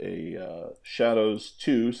was a Shadows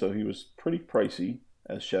 2, so he was pretty pricey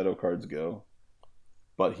as Shadow cards go.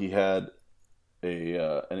 But he had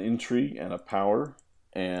an intrigue and a power,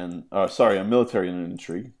 and a military and an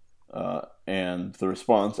intrigue. And the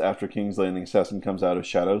response, after King's Landing Assassin comes out of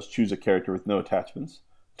Shadows, choose a character with no attachments.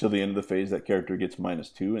 Till the end of the phase, that character gets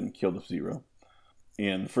 -2 and killed if 0.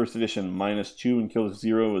 In first edition, -2 and killed if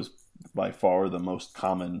 0 was by far the most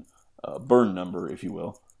common burn number, if you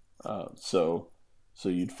will. So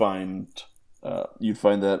you'd find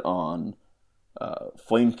that on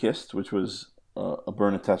Flamekist, which was a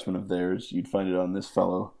burn attachment of theirs. You'd find it on this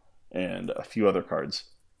fellow, and a few other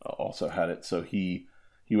cards also had it. So he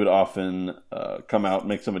would often come out,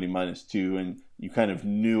 make somebody -2, and you kind of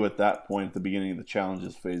knew at that point, at the beginning of the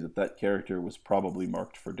challenges phase, that character was probably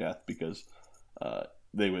marked for death, because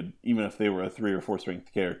they would, even if they were a 3 or 4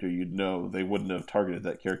 strength character, you'd know they wouldn't have targeted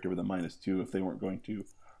that character with a -2 if they weren't going to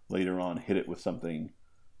later on hit it with something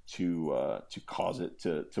to cause it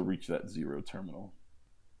to reach that 0 terminal.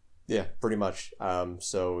 Yeah, pretty much.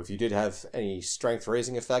 So if you did have any strength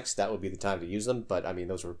raising effects, that would be the time to use them. But I mean,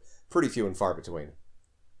 those were pretty few and far between.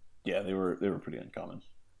 Yeah, they were pretty uncommon.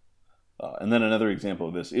 And then another example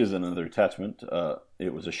of this is another attachment.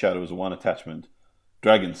 It was a Shadows 1 attachment,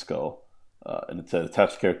 Dragon Skull, and it said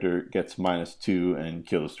attached character gets -2 and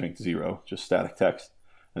kill strength 0, just static text.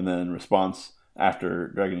 And then response, after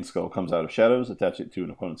Dragon Skull comes out of Shadows, attach it to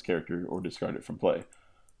an opponent's character or discard it from play.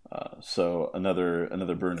 So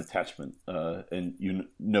another burn attachment, and you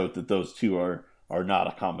note that those 2 are not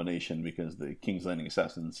a combination, because the King's Landing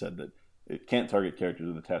Assassin said that it can't target characters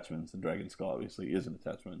with attachments, and Dragon Skull obviously is an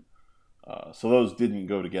attachment. So those didn't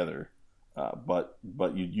go together, but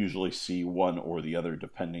you'd usually see one or the other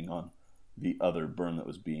depending on the other burn that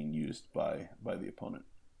was being used by the opponent.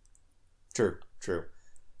 True.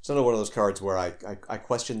 It's another one of those cards where I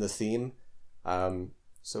question the theme.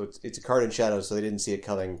 So it's a card in Shadows, so they didn't see it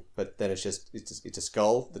coming, but then it's a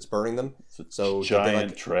skull that's burning them. So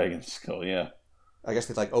giant Dragon Skull, yeah. I guess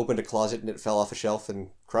they opened a closet and it fell off a shelf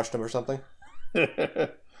and crushed them or something.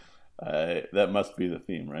 That must be the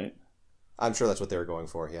theme, right? I'm sure that's what they were going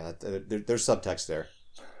for. Yeah, there's subtext there.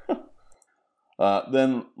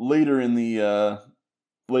 Then later in the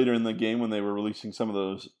game, when they were releasing some of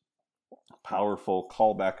those powerful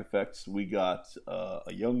callback effects, we got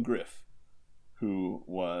a young Griff, who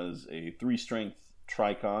was a 3 strength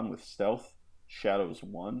Tricon with Stealth, Shadows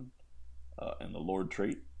 1, and the Lord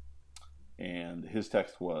trait. And his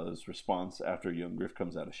text was, response after Young Griff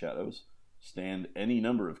comes out of Shadows. Stand any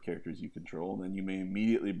number of characters you control, then you may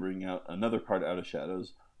immediately bring out another card out of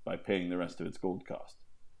Shadows by paying the rest of its gold cost.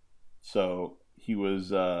 So he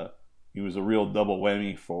was a real double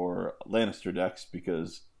whammy for Lannister decks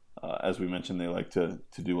because, as we mentioned, they like to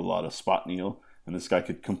do a lot of spot kneel, and this guy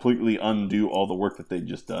could completely undo all the work that they'd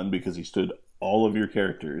just done because he stood all of your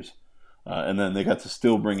characters, and then they got to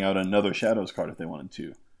still bring out another Shadows card if they wanted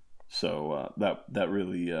to. So that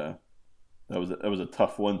really that was a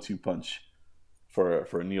tough 1-2 punch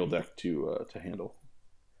for a Neil deck to handle.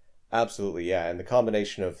 Absolutely, yeah, and the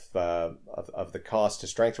combination of the cost to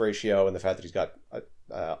strength ratio and the fact that he's got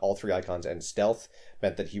all 3 icons and stealth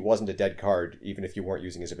meant that he wasn't a dead card even if you weren't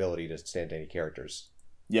using his ability to stand any characters.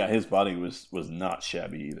 Yeah, his body was not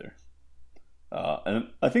shabby either,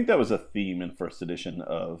 and I think that was a theme in first edition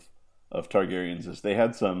of Targaryens is they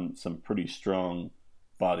had some pretty strong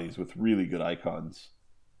bodies with really good icons,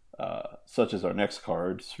 such as our next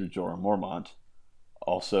card, Sir Jorah Mormont.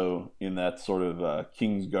 Also in that sort of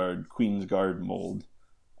Kingsguard, Queensguard mold.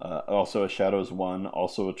 Also a Shadows 1,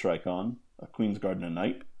 also a Tricon, a Queensguard and a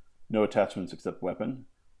Knight. No attachments except weapon.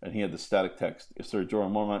 And he had the static text, if Sir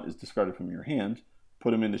Jorah Mormont is discarded from your hand,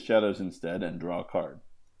 put him into Shadows instead and draw a card.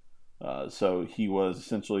 So he was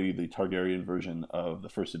essentially the Targaryen version of the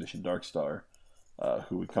first edition Darkstar,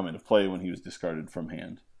 who would come into play when he was discarded from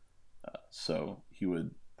hand. So he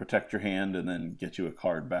would protect your hand and then get you a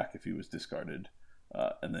card back if he was discarded.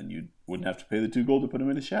 And then you wouldn't have to pay the 2 gold to put him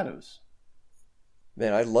into Shadows.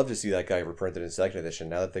 Man, I'd love to see that guy reprinted in second edition.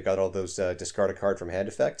 Now that they got all those discard a card from hand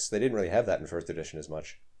effects, they didn't really have that in first edition as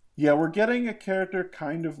much. Yeah, we're getting a character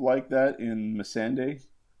kind of like that in Missandei.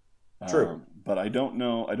 True. But I don't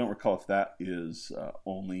know. I don't recall if that is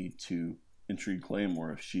only to Intrigue Claim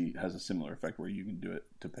or if she has a similar effect where you can do it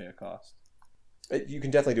to pay a cost. You can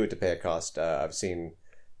definitely do it to pay a cost. I've seen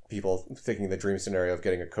people thinking the dream scenario of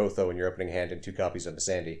getting a Kotho in your opening hand and 2 copies of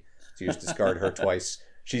Missandei. So you just discard her twice.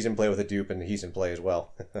 She's in play with a dupe, and he's in play as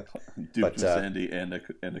well. Dupe, Missandei, and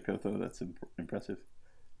a Kotho. That's impressive.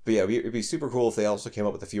 But yeah, it'd be super cool if they also came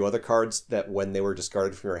up with a few other cards that when they were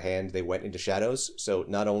discarded from your hand, they went into Shadows. So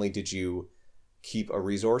not only did you keep a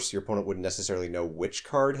resource, your opponent wouldn't necessarily know which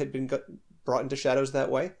card had been brought into Shadows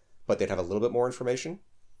that way, but they'd have a little bit more information.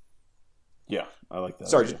 Yeah, I like that.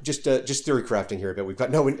 Sorry, just theory crafting here a bit. We've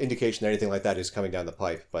got no indication that anything like that is coming down the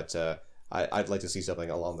pipe, but I'd like to see something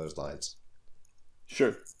along those lines.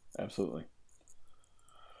 Sure, absolutely.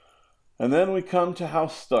 And then we come to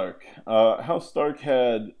House Stark. House Stark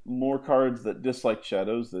had more cards that disliked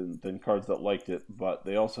Shadows than cards that liked it, but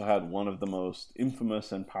they also had one of the most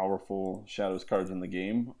infamous and powerful Shadows cards in the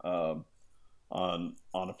game. On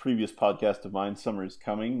a previous podcast of mine, Summer is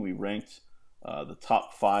Coming, we ranked the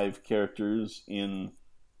top 5 characters in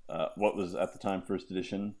what was at the time first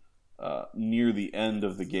edition near the end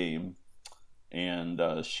of the game, and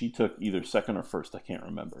she took either second or first, I can't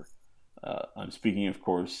remember. I'm speaking, of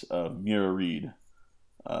course, of Mira Reed,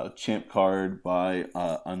 champ card by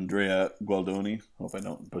Andrea Gualdoni. Hope I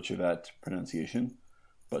don't butcher that pronunciation.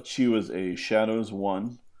 But she was a Shadows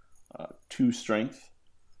 1, 2 strength,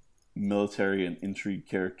 military and intrigue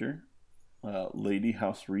character, Lady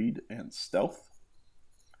House Reed, and stealth.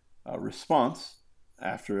 Response,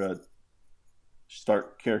 after a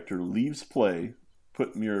Stark character leaves play,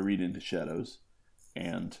 put Mira Reed into Shadows,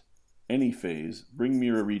 and any phase, bring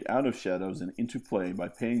Mira Reed out of Shadows and into play by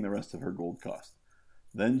paying the rest of her gold cost.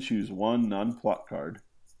 Then choose 1 non-plot card,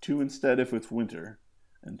 2 instead if it's winter,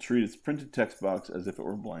 and treat its printed text box as if it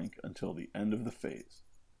were blank until the end of the phase.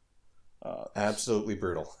 Absolutely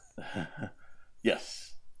brutal.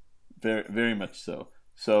 Yes, very, very much so.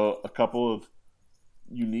 So a couple of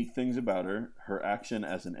unique things about her. Her action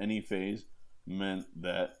as an any phase meant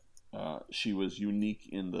that she was unique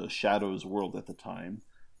in the Shadows world at the time,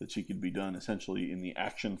 that she could be done essentially in the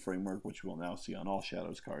action framework, which we'll now see on all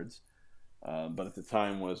Shadows cards. But at the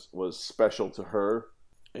time was special to her,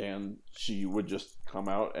 and she would just come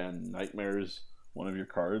out and nightmares one of your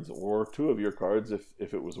cards or 2 of your cards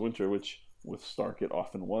if it was winter, which with Stark it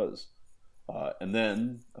often was. And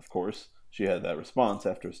then, of course, she had that response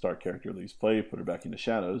after a Stark character leaves play, put her back into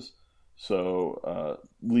Shadows. So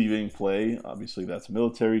leaving play, obviously that's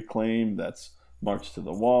military claim, that's march to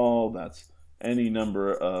the wall, that's any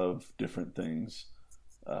number of different things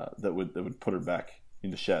that would put her back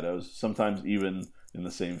into Shadows, sometimes even in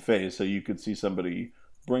the same phase. So you could see somebody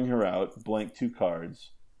bring her out, blank 2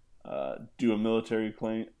 cards, do a military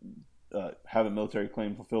claim, have a military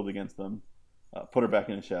claim fulfilled against them, put her back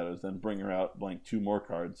into Shadows, then bring her out, blank 2 more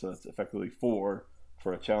cards. So that's effectively 4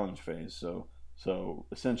 for a challenge phase. So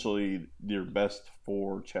essentially, your best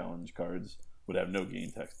 4 challenge cards would have no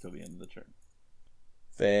gain text till the end of the turn.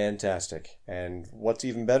 Fantastic. And what's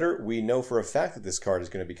even better, we know for a fact that this card is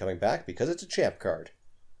going to be coming back because it's a champ card.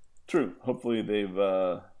 True. Hopefully they've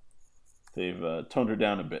toned her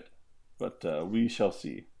down a bit, but we shall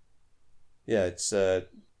see. Yeah, it's her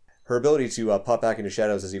ability to pop back into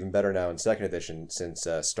shadows is even better now in second edition, since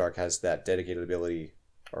Stark has that dedicated ability,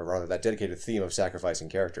 or rather that dedicated theme of sacrificing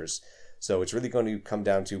characters. So it's really going to come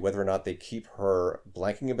down to whether or not they keep her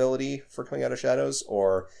blanking ability for coming out of shadows,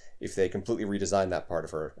 or if they completely redesign that part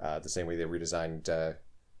of her, the same way they redesigned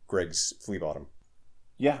Greg's Flea Bottom.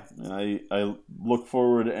 Yeah, I look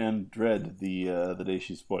forward and dread the day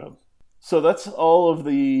she's spoiled. So that's all of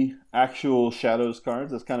the actual Shadows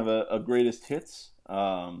cards. That's kind of a greatest hits.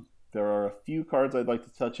 There are a few cards I'd like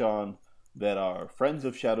to touch on that are friends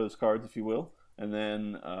of Shadows cards, if you will, and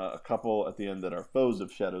then a couple at the end that are foes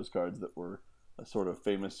of Shadows cards that were sort of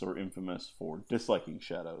famous or infamous for disliking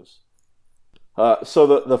Shadows. So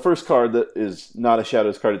the first card that is not a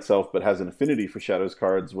Shadows card itself, but has an affinity for Shadows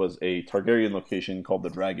cards, was a Targaryen location called the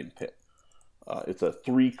Dragon Pit. It's a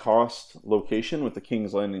 3-cost location with the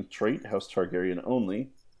King's Landing trait, House Targaryen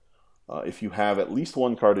only. If you have at least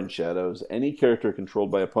 1 card in Shadows, any character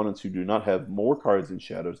controlled by opponents who do not have more cards in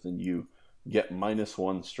Shadows than you get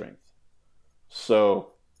 -1 strength.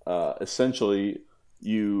 So essentially,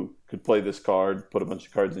 you could play this card, put a bunch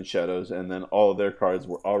of cards in Shadows, and then all of their cards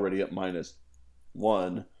were already at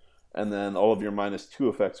 -1, and then all of your -2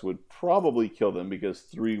 effects would probably kill them, because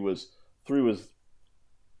 3 was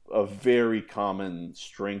a very common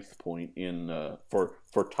strength point in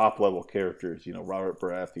for top level characters. You know, Robert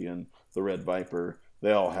Baratheon, the Red Viper,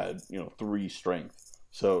 they all had 3 strength.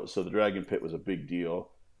 So the Dragon Pit was a big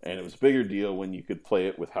deal, and it was a bigger deal when you could play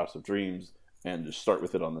it with House of Dreams and just start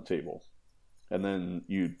with it on the table. And then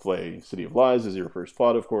you'd play City of Lies as your first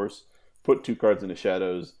plot, of course, put 2 cards into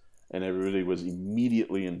Shadows, and everybody was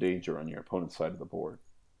immediately in danger on your opponent's side of the board.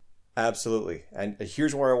 Absolutely. And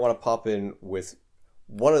here's where I want to pop in with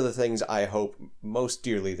one of the things I hope most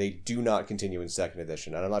dearly they do not continue in second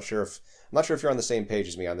edition. And I'm not sure if you're on the same page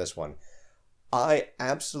as me on this one. I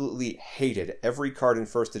absolutely hated every card in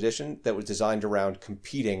first edition that was designed around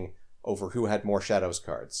competing over who had more Shadows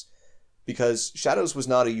cards. Because Shadows was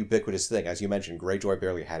not a ubiquitous thing. As you mentioned, Greyjoy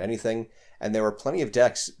barely had anything, and there were plenty of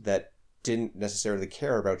decks that didn't necessarily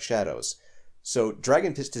care about Shadows. So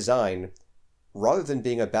Dragon Pit's design, rather than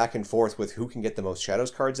being a back and forth with who can get the most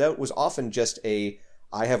Shadows cards out, was often just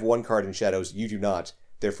I have 1 card in Shadows, you do not,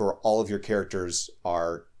 therefore all of your characters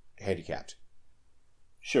are handicapped.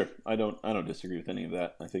 Sure, I don't disagree with any of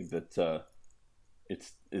that. I think that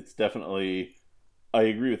it's definitely, I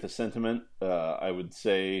agree with the sentiment. I would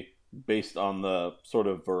say, based on the sort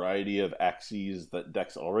of variety of axes that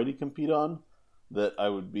decks already compete on, that I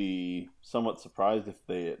would be somewhat surprised if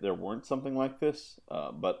there weren't something like this.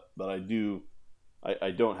 But I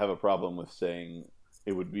don't have a problem with saying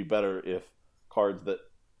it would be better if cards that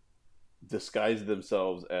disguised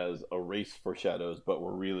themselves as a race for Shadows but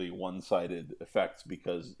were really one-sided effects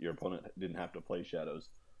because your opponent didn't have to play Shadows,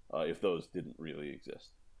 if those didn't really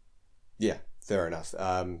exist. Yeah, fair enough.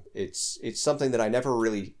 It's something that I never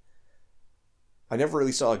really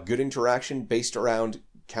saw a good interaction based around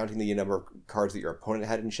counting the number of cards that your opponent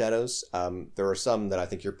had in Shadows. There are some that I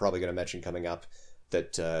think you're probably going to mention coming up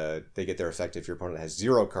that they get their effect if your opponent has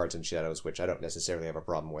 0 cards in Shadows, which I don't necessarily have a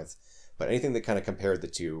problem with. But anything that kind of compared the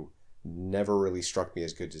two never really struck me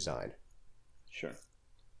as good design. Sure.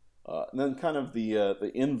 And then kind of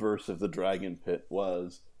the inverse of the Dragon Pit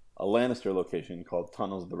was a Lannister location called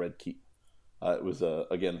Tunnels of the Red Keep. It was,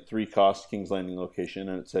 again, a 3-cost King's Landing location,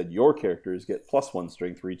 and it said your characters get +1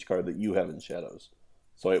 strength for each card that you have in Shadows.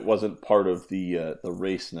 So it wasn't part of the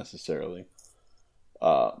race necessarily.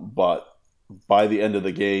 But by the end of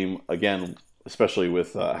the game, again, especially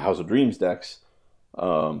with House of Dreams decks,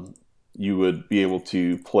 you would be able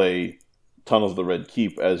to play Tunnels of the Red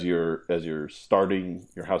Keep as you're starting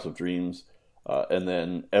your House of Dreams, and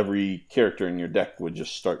then every character in your deck would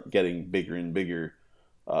just start getting bigger and bigger,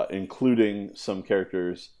 including some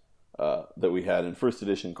characters that we had in first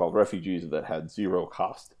edition called Refugees that had 0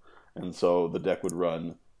 cost. And so the deck would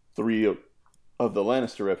run 3 of the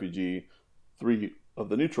Lannister Refugee, 3 of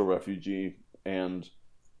the neutral Refugee, and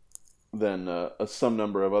then some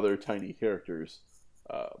number of other tiny characters,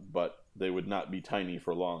 but they would not be tiny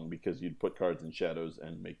for long because you'd put cards in Shadows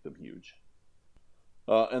and make them huge.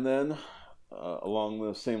 And then, along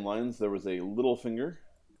the same lines, there was a Littlefinger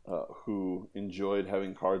who enjoyed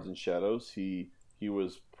having cards in Shadows. He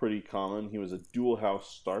was pretty common. He was a dual house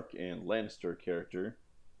Stark and Lannister character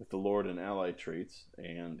with the Lord and Ally traits,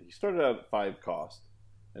 and he started out at 5 cost,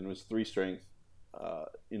 and was 3 strength,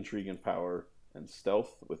 intrigue and power, and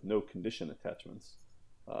stealth with no condition attachments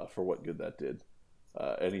for what good that did.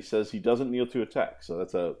 And he says he doesn't kneel to attack, so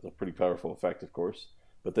that's a pretty powerful effect, of course.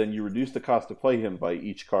 But then you reduce the cost to play him by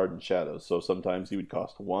each card in Shadows, so sometimes he would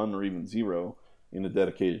cost 1 or even 0 in a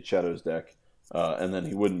dedicated Shadows deck, and then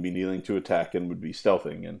he wouldn't be kneeling to attack and would be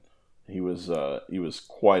stealthing, and he was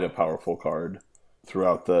quite a powerful card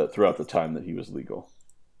throughout the time that he was legal.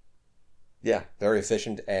 Yeah, very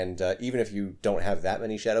efficient, and even if you don't have that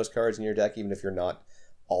many Shadows cards in your deck, even if you're not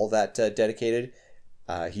all that dedicated,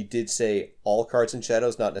 he did say all cards in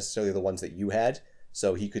Shadows, not necessarily the ones that you had,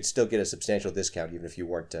 so he could still get a substantial discount even if you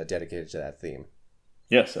weren't dedicated to that theme.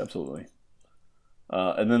 Yes, absolutely.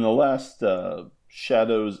 And then the last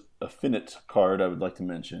Shadows Affinite card I would like to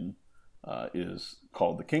mention is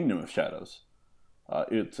called the Kingdom of Shadows.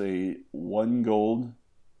 It's a 1 gold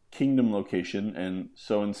kingdom location, and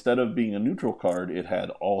so instead of being a neutral card, it had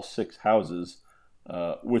all 6 houses,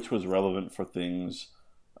 which was relevant for things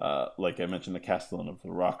like I mentioned the Castellan of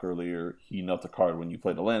the Rock earlier. He knelt a card when you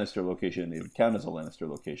played a Lannister location, it would count as a Lannister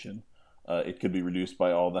location. It could be reduced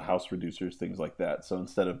by all the house reducers, things like that. So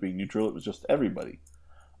instead of being neutral, it was just everybody.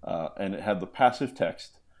 And it had the passive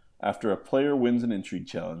text: after a player wins an intrigue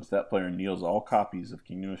challenge, that player kneels all copies of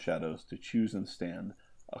Kingdom of Shadows to choose and stand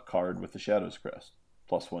a card with the Shadows crest,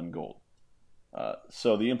 plus 1 gold.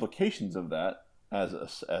 So the implications of that,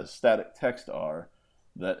 as static text, are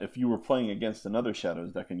that if you were playing against another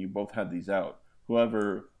Shadows deck and you both had these out,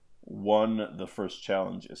 whoever won the first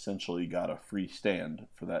challenge essentially got a free stand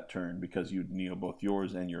for that turn, because you'd kneel both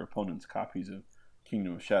yours and your opponent's copies of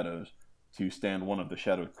Kingdom of Shadows to stand one of the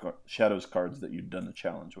Shadows cards that you'd done the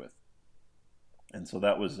challenge with. And so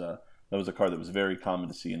that was a card that was very common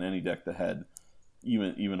to see in any deck that had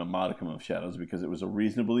even a modicum of Shadows, because it was a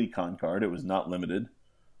reasonable econ card. It was not limited,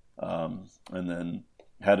 and then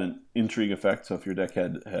had an intrigue effect. So if your deck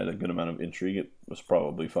had a good amount of intrigue, it was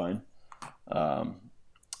probably fine.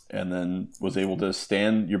 And then was able to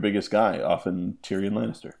stand your biggest guy, often Tyrion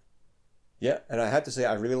Lannister. Yeah, and I have to say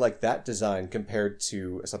I really like that design compared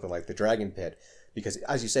to something like the Dragon Pit, because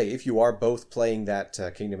as you say, if you are both playing that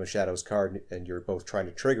Kingdom of Shadows card and you're both trying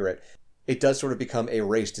to trigger it, it does sort of become a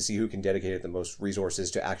race to see who can dedicate the most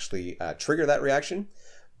resources to actually trigger that reaction.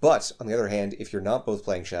 But on the other hand, if you're not both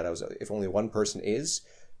playing Shadows, if only one person is,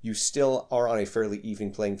 you still are on a fairly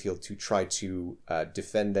even playing field to try to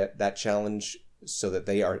defend that challenge so that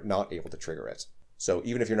they are not able to trigger it. So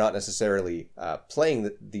even if you're not necessarily playing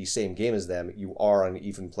the same game as them, you are on an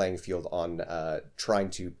even playing field on trying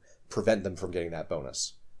to prevent them from getting that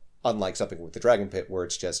bonus. Unlike something with the Dragon Pit, where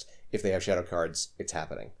it's just, if they have Shadow cards, it's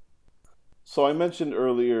happening. So I mentioned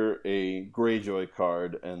earlier a Greyjoy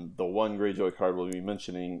card, and the one Greyjoy card we'll be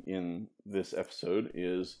mentioning in this episode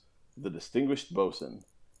is the Distinguished Bosun.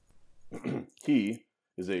 He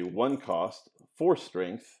is a 1 cost, 4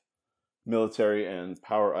 strength, military and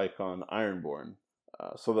power icon Ironborn.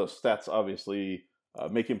 So those stats obviously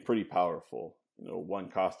make him pretty powerful. 1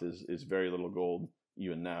 cost is very little gold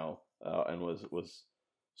even now, and was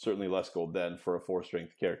certainly less gold then for a 4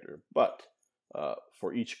 strength character. But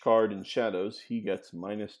for each card in Shadows, he gets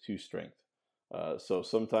 -2 strength. So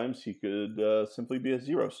sometimes he could simply be a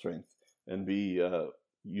 0 strength and be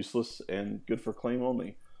useless and good for claim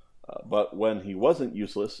only. But when he wasn't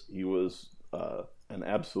useless, he was an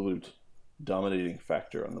absolute dominating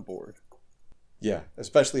factor on the board. Yeah,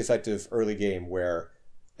 especially effective early game where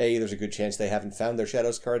A, there's a good chance they haven't found their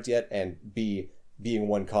Shadows cards yet, and B, being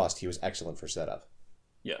 1 cost, he was excellent for setup.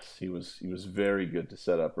 Yes, he was very good to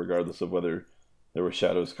set up, regardless of whether there were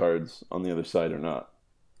Shadows cards on the other side or not.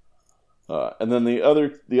 And then the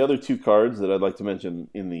other 2 cards that I'd like to mention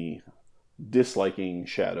in the disliking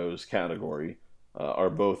Shadows category are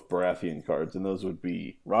both Baratheon cards, and those would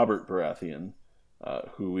be Robert Baratheon,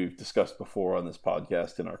 who we've discussed before on this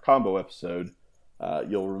podcast in our combo episode.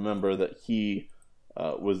 You'll remember that he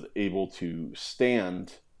was able to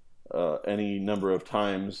stand any number of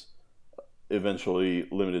times, eventually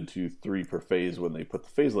limited to 3 per phase when they put the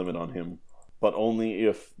phase limit on him, but only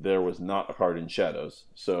if there was not a card in Shadows.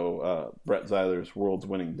 So Brett Zeiler's World's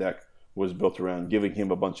Winning deck was built around giving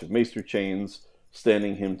him a bunch of Maester Chains,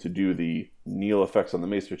 standing him to do the kneel effects on the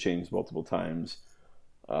Maester Chains multiple times,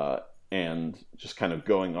 and just kind of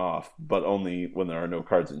going off, but only when there are no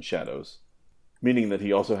cards in Shadows. Meaning that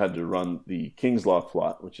he also had to run the King's Law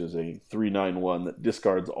Plot, which is a 3/9/1 that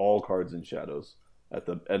discards all cards in Shadows at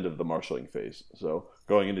the end of the marshalling phase. So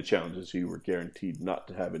going into challenges, you were guaranteed not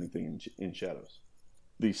to have anything in Shadows.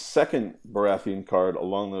 The second Baratheon card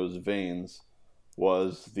along those veins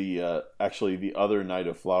was the actually the other Knight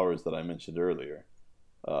of Flowers that I mentioned earlier.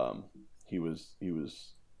 He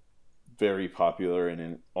was very popular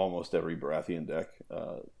in almost every Baratheon deck,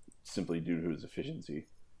 simply due to his efficiency.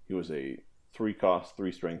 He was a 3-cost,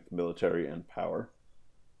 3-strength military and power.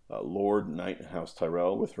 Lord, Knight, House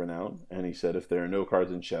Tyrell with renown, and he said if there are no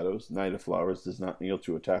cards in Shadows, Knight of Flowers does not kneel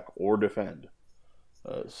to attack or defend.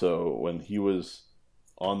 So when he was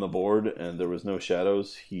on the board and there was no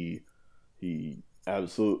Shadows, he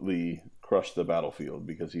absolutely crushed the battlefield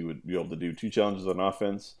because he would be able to do 2 challenges on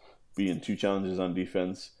offense, be in 2 challenges on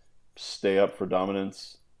defense, stay up for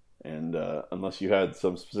dominance, and unless you had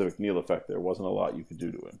some specific kneel effect, there wasn't a lot you could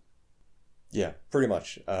do to him. Yeah, pretty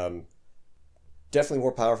much. Definitely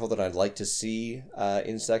more powerful than I'd like to see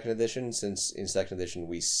in second edition, since in second edition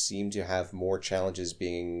we seem to have more challenges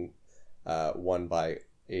being won by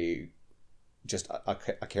a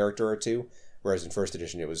character or two, whereas in first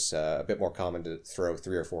edition it was a bit more common to throw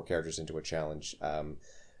 3 or 4 characters into a challenge,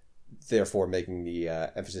 therefore making the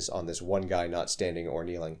emphasis on this one guy not standing or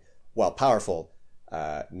kneeling, while powerful,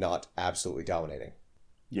 not absolutely dominating.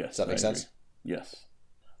 Yes. Does that make sense? Yes.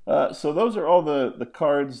 So those are all the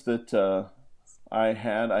cards that I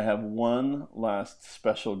had. I have one last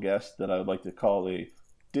special guest that I would like to call a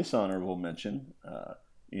dishonorable mention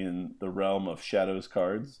in the realm of Shadows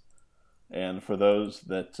cards. And for those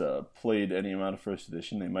that played any amount of first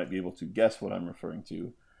edition, they might be able to guess what I'm referring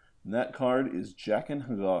to. And that card is Jaqen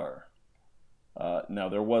H'ghar. Now,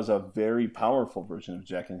 there was a very powerful version of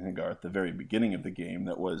Jaqen H'ghar at the very beginning of the game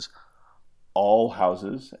that was all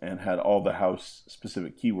houses and had all the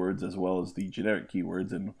house-specific keywords as well as the generic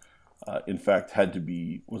keywords, and in fact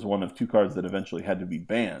was one of 2 cards that eventually had to be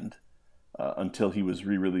banned until he was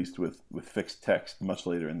re-released with fixed text much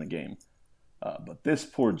later in the game. But this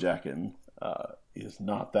poor Jaqen is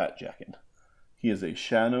not that Jaqen. He is a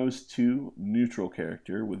Shadows 2 neutral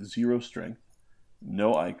character with 0 strength,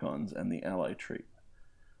 no icons, and the ally trait.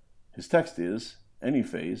 His text is, any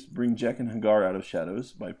phase, bring Jaqen H'ghar out of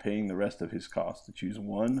Shadows by paying the rest of his cost to choose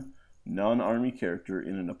one non-army character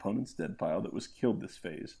in an opponent's dead pile that was killed this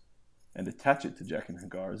phase, and attach it to Jaqen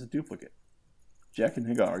H'ghar as a duplicate. Jaqen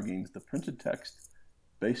H'ghar gains the printed text,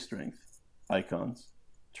 base strength, icons,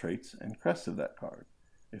 traits, and crests of that card.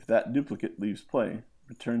 If that duplicate leaves play,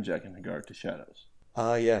 return Jaqen H'ghar to Shadows.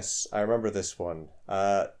 Yes, I remember this one.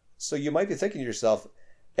 So you might be thinking to yourself,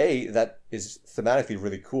 A, that is thematically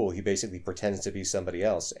really cool. He basically pretends to be somebody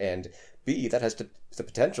else. And B, that has the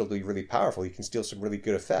potential to be really powerful. He can steal some really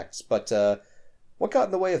good effects. But what got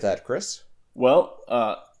in the way of that, Chris? Well,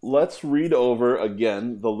 let's read over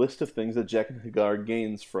again the list of things that Jaqen H'ghar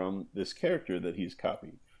gains from this character that he's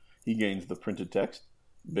copied. He gains the printed text,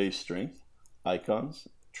 base strength, icons,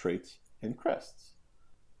 traits, and crests.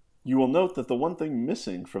 You will note that the one thing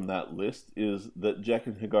missing from that list is that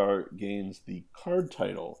Jaqen H'ghar gains the card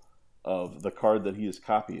title of the card that he is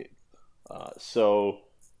copying. So,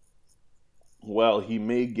 while he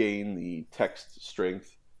may gain the text,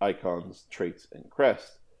 strength, icons, traits, and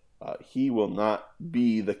crest, he will not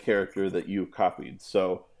be the character that you copied.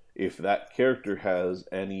 So, if that character has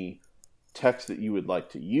any text that you would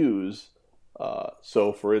like to use,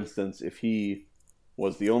 so for instance, if he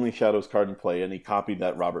was the only Shadows card in play and he copied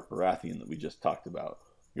that Robert Baratheon that we just talked about,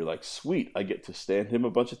 you're like, sweet, I get to stand him a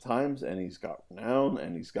bunch of times, and he's got renown,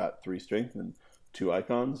 and he's got 3 strength and 2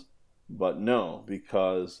 icons. But no,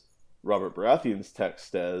 because Robert Baratheon's text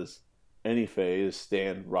says, any phase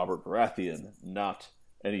stand Robert Baratheon, not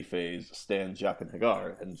any phase stand Jaqen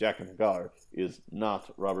H'ghar, and Jaqen H'ghar is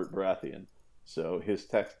not Robert Baratheon. So his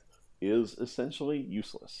text is essentially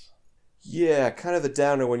useless. Yeah, kind of a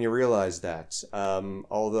downer when you realize that.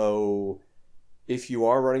 Although, if you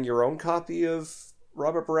are running your own copy of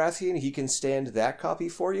Robert Baratheon, he can stand that copy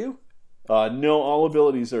for you? No, all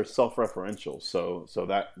abilities are self-referential, so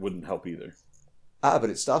that wouldn't help either.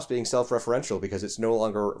 But it stops being self-referential because it's no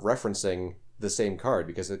longer referencing the same card,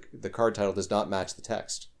 because the card title does not match the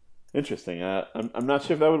text. Interesting. I'm not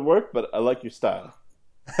sure if that would work, but I like your style.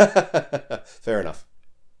 Fair enough.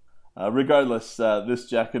 Regardless, this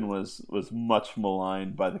Jaqen was much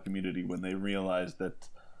maligned by the community when they realized that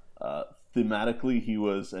thematically he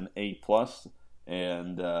was an A+,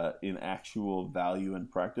 and in actual value and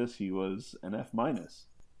practice he was an F-.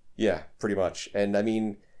 Yeah, pretty much. And I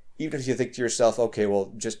mean, even if you think to yourself, okay,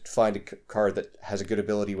 well, just find a card that has a good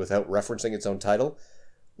ability without referencing its own title,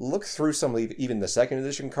 look through some of even the second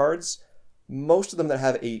edition cards. Most of them that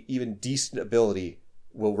have a even decent ability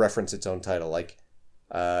will reference its own title. Like,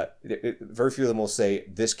 very few of them will say,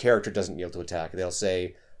 this character doesn't kneel to attack. They'll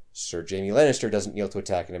say, Sir Jaime Lannister doesn't kneel to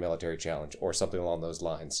attack in a military challenge, or something along those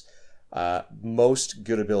lines. Most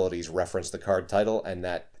good abilities reference the card title, and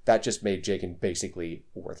that just made Jaken basically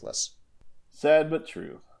worthless. Sad but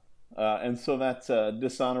true. And so that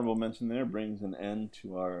dishonorable mention there brings an end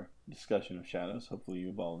to our discussion of Shadows. Hopefully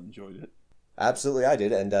you've all enjoyed it. Absolutely, I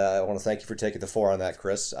did, and I want to thank you for taking the floor on that,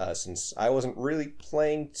 Chris, since I wasn't really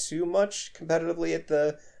playing too much competitively at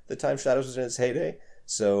the time Shadows was in its heyday,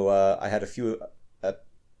 so I had a few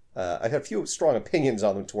strong opinions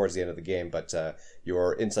on them towards the end of the game, but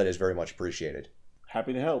your insight is very much appreciated.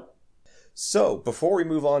 Happy to help. So, before we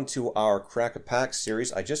move on to our Crack a Pack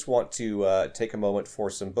series, I just want to take a moment for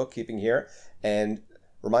some bookkeeping here and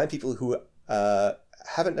remind people who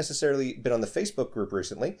haven't necessarily been on the Facebook group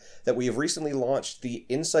recently that we have recently launched the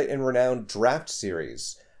Insight and Renown Draft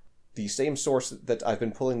Series. The same source that I've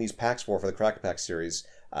been pulling these packs for the Crack a Pack series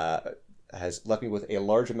has left me with a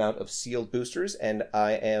large amount of sealed boosters, and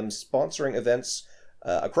I am sponsoring events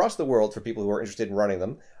across the world for people who are interested in running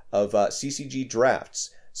them of CCG drafts.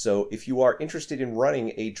 So if you are interested in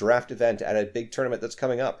running a draft event at a big tournament that's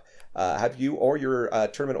coming up, have you or your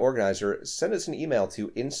tournament organizer send us an email to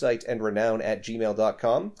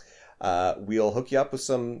insightandrenown@gmail.com. We'll hook you up with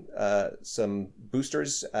some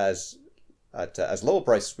boosters at as low a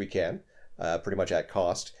price as we can, pretty much at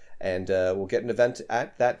cost, and we'll get an event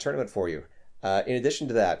at that tournament for you. In addition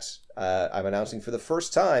to that, I'm announcing for the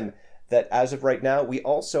first time that as of right now, we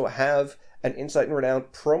also have an Insight and Renown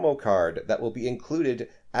promo card that will be included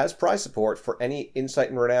as prize support for any Insight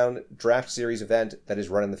and Renown Draft Series event that is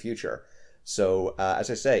run in the future. So, as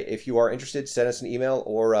I say, if you are interested, send us an email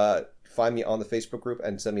or find me on the Facebook group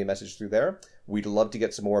and send me a message through there. We'd love to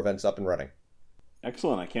get some more events up and running.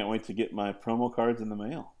 Excellent. I can't wait to get my promo cards in the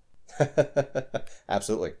mail.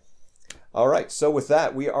 Absolutely. All right, so with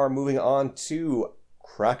that, we are moving on to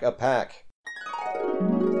Crack a Pack.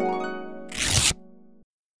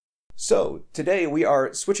 So, today we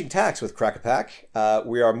are switching tacks with Crack a Pack.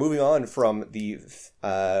 We are moving on from the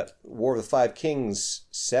War of the Five Kings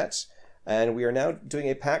set, and we are now doing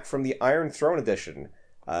a pack from the Iron Throne edition.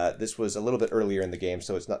 This was a little bit earlier in the game,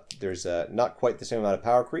 so there's not quite the same amount of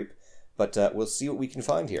power creep, but we'll see what we can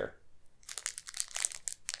find here.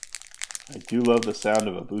 I do love the sound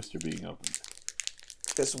of a booster being opened.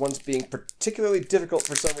 This one's being particularly difficult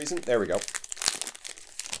for some reason. There we go.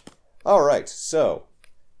 All right, so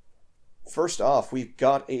first off, we've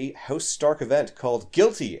got a House Stark event called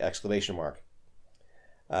Guilty! This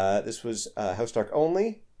was House Stark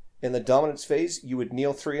only. In the dominance phase, you would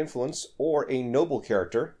kneel 3 influence or a noble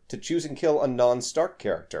character to choose and kill a non-Stark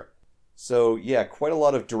character. So yeah, quite a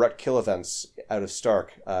lot of direct kill events out of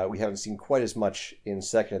Stark. We haven't seen quite as much in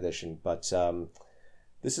 2nd edition, but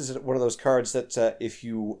this is one of those cards that if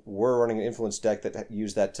you were running an influence deck that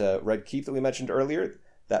used that red keep that we mentioned earlier,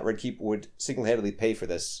 that red keep would single-handedly pay for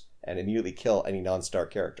this and immediately kill any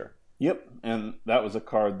non-Stark character. Yep, and that was a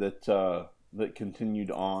card that that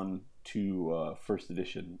continued on to 1st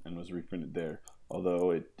edition and was reprinted there,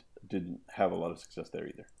 although it didn't have a lot of success there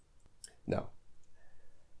either. No.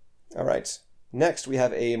 All right. Next, we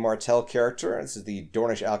have a Martell character. This is the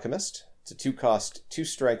Dornish Alchemist. It's a 2-cost,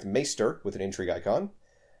 2-strength Maester with an intrigue icon.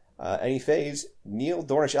 Any phase, kneel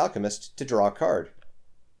Dornish Alchemist to draw a card.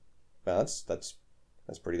 Well, that's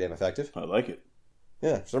pretty damn effective. I like it.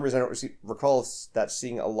 Yeah, for some reason I don't recall that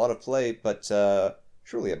seeing a lot of play, but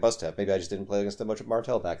surely it must have. Maybe I just didn't play against a bunch of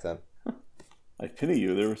Martell back then. I pity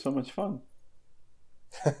you. They were so much fun.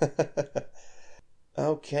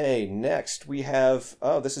 Okay, next we have...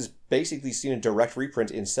 Oh, this is basically seen a direct reprint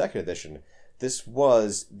in 2nd edition. This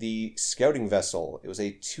was the Scouting Vessel. It was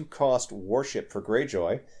a 2-cost warship for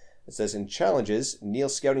Greyjoy. It says, in challenges, kneel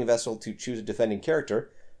Scouting Vessel to choose a defending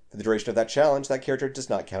character. For the duration of that challenge, that character does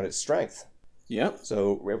not count its strength. Yep.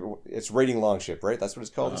 So it's Raiding Longship, right? That's what it's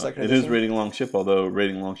called in 2nd edition? It is Raiding Longship, although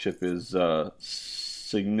Raiding Longship is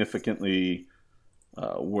significantly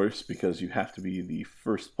worse because you have to be the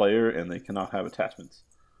first player and they cannot have attachments.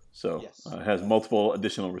 So yes. It has multiple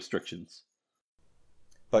additional restrictions.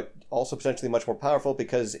 But also potentially much more powerful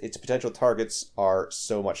because its potential targets are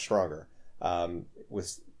so much stronger. In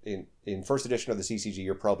 1st edition of the CCG,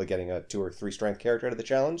 you're probably getting a 2 or 3 strength character out of the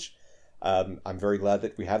challenge. I'm very glad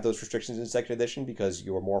that we have those restrictions in 2nd edition because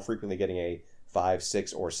you are more frequently getting a 5,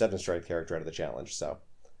 6, or 7 strength character out of the challenge. So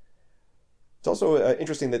it's also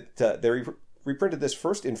interesting that they reprinted this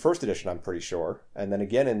first in 1st edition, I'm pretty sure, and then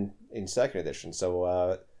again in 2nd edition.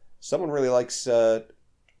 So someone really likes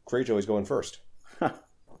Greyjoys going first.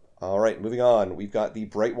 All right, moving on. We've got the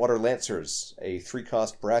Brightwater Lancers, a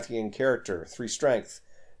 3-cost Baratheon character, 3 strength,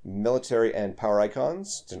 military and power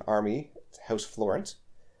icons. It's an army, House Florent.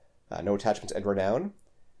 No attachments and renown.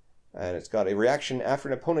 And it's got a reaction after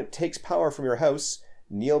an opponent takes power from your house,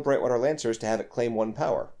 Kneel Brightwater Lancers to have it claim 1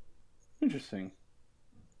 power. Interesting.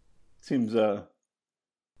 Seems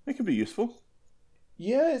it could be useful.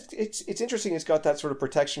 Yeah, it's interesting. It's got that sort of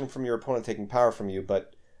protection from your opponent taking power from you,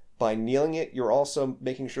 but by kneeling it, you're also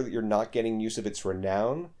making sure that you're not getting use of its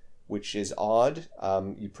renown, which is odd.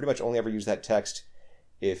 You pretty much only ever use that text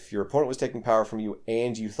if your opponent was taking power from you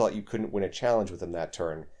and you thought you couldn't win a challenge with them that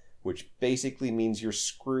turn, which basically means you're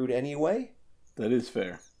screwed anyway. That is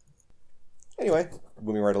fair. Anyway,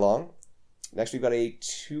 moving right along. Next, we've got a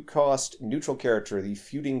 2-cost neutral character, the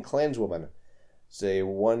Feuding Clanswoman. It's a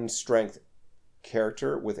 1-strength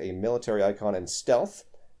character with a military icon and stealth,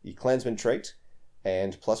 the Clansman trait,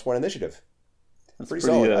 and +1 initiative. That's pretty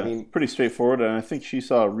solid. Pretty straightforward, and I think she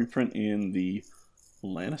saw a reprint in the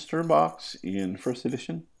Lannister box in first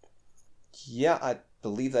edition. Yeah, I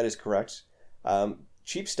believe that is correct.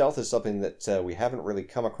 Cheap stealth is something that we haven't really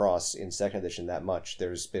come across in second edition that much.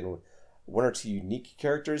 There's been 1 or 2 unique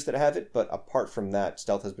characters that have it, but apart from that,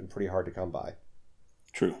 stealth has been pretty hard to come by.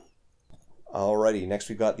 True. Alrighty, next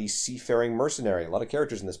we've got the Seafaring Mercenary. A lot of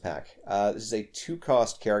characters in this pack. This is a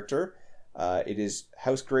 2-cost character. It is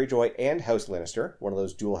House Greyjoy and House Lannister, one of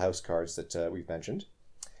those dual house cards that we've mentioned.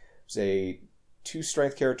 It's a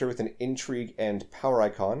 2-strength character with an intrigue and power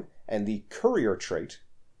icon, and the Courier trait,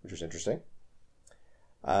 which is interesting.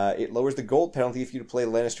 It lowers the gold penalty if you play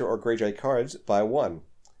Lannister or Greyjoy cards by 1.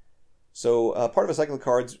 So part of a cycle of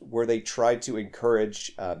cards where they tried to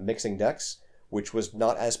encourage mixing decks, which was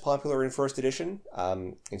not as popular in first edition.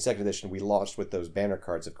 In second edition, we launched with those banner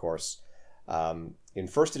cards, of course. In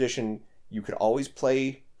first edition, you could always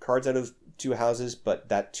play cards out of 2 houses, but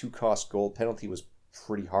that 2-cost gold penalty was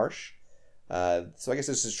pretty harsh. So I guess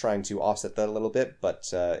this is trying to offset that a little bit, but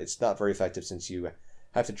it's not very effective since you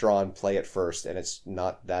have to draw and play it first, and it's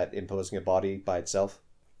not that imposing a body by itself.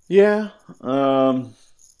 Yeah.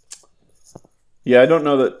 Yeah, I don't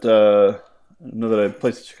know that I'd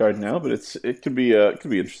play such a card now, but it could be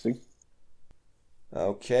interesting.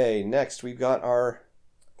 Okay, next we've got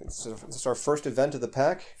this is our first event of the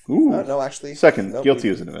pack. Ooh. No, actually. Second. Guilty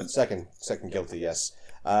is an event. Second Guilty, yes.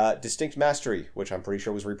 Distinct Mastery, which I'm pretty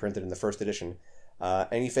sure was reprinted in the first edition.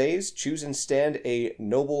 Any phase, choose and stand a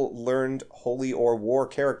noble, learned, holy, or war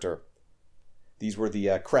character. These were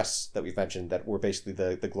the crests that we've mentioned that were basically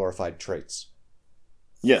the glorified traits.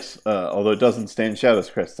 Yes, although it doesn't stand Shadow's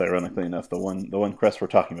crest, ironically enough, the one crest we're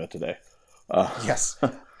talking about today. Yes.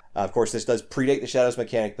 Of course, this does predate the Shadows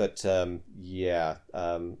mechanic, but yeah.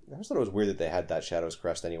 I just thought it was weird that they had that Shadows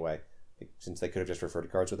crest anyway, since they could have just referred to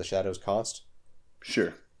cards with the Shadows cost.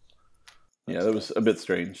 Sure. Yeah, that was a bit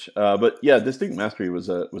strange. But yeah, Distinct Mastery was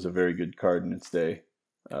a very good card in its day.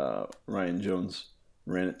 Ryan Jones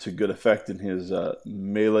ran it to good effect in his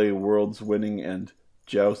Melee Worlds winning and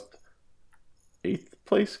Joust 6th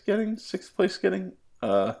place getting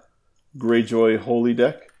Greyjoy Holy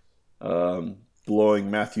deck. Blowing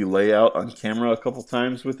Matthew Lay out on camera a couple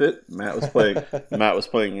times with it. Matt was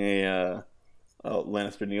playing a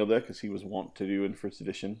Lannister Kneel deck, as he was wont to do in first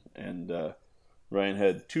edition, and Ryan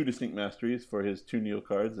had 2 Distinct Masteries for his 2 Kneel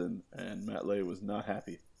cards, and Matt Lay was not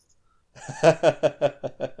happy.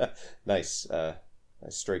 Nice. Nice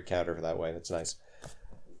straight counter for that way. That's nice.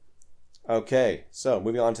 Okay, so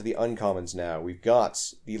moving on to the uncommons now. We've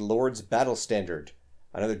got the Lord's Battle Standard,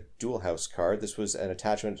 another dual house card. This was an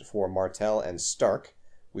attachment for Martell and Stark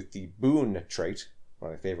with the Boon trait,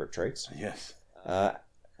 one of my favorite traits. Yes. There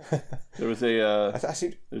was a...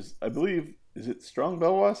 I believe, is it Strong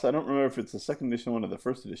Belwas? I don't remember if it's the second edition one or the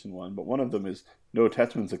first edition one, but one of them is no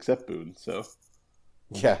attachments except Boon, so...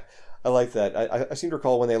 Yeah, I like that. I seem to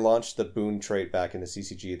recall when they launched the Boon trait back in the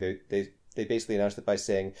CCG, they basically announced it by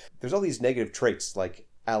saying, there's all these negative traits like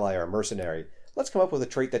ally or mercenary. Let's come up with a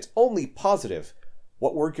trait that's only positive.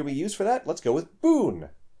 What word can we use for that? Let's go with boon.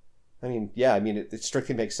 It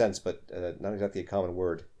strictly makes sense, but not exactly a common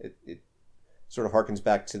word. It sort of harkens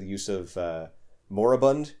back to the use of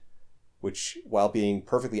moribund, which, while being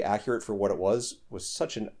perfectly accurate for what it was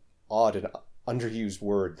such an odd and underused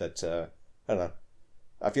word that, I don't know.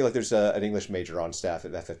 I feel like there's an English major on staff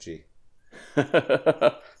at FFG.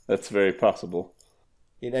 That's very possible.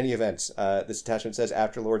 In any event, this attachment says,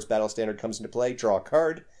 after Lord's Battle Standard comes into play, draw a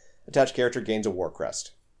card. Attached character gains a war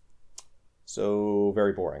crest. So,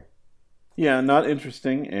 very boring. Yeah, not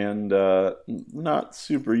interesting and not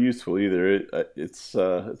super useful either. It's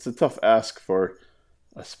a tough ask for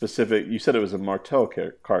a specific... You said it was a Martell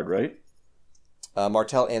card, right?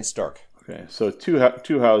 Martell and Stark. Okay, so two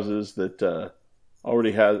houses that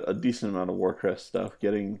already had a decent amount of war crest stuff,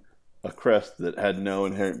 getting a crest that had no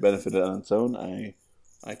inherent benefit on its own.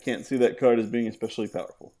 I can't see that card as being especially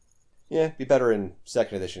powerful. Yeah, it'd be better in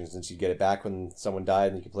second edition since you get it back when someone died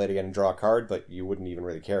and you can play it again and draw a card, but you wouldn't even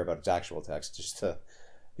really care about its actual text, just the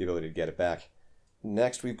ability to get it back.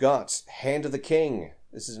 Next, we've got Hand of the King.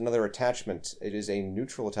 This is another attachment. It is a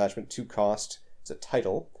neutral attachment, 2 cost. It's a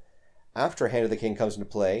title. After Hand of the King comes into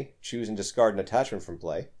play, choose and discard an attachment from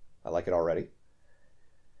play. I like it already.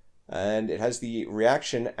 And it has the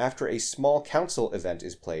reaction after a small council event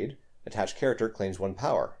is played. Attached character claims 1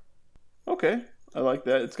 power. Okay, I like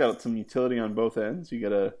that. It's got some utility on both ends. You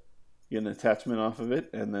get an attachment off of it,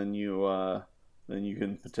 and then you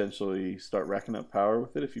can potentially start racking up power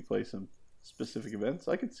with it if you play some specific events.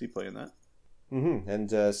 I could see playing that. Mm-hmm.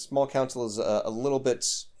 And small council is a little bit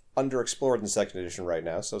underexplored in second edition right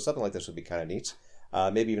now, so something like this would be kind of neat.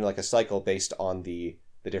 Maybe even like a cycle based on the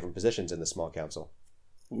different positions in the small council.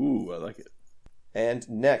 Ooh, I like it. And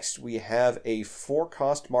next, we have a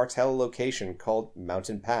 4-cost Martell location called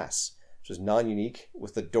Mountain Pass, which is non-unique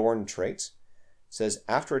with the Dorn trait. It says,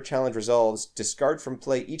 after a challenge resolves, discard from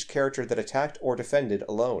play each character that attacked or defended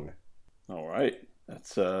alone. All right.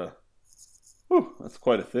 That's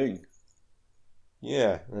quite a thing.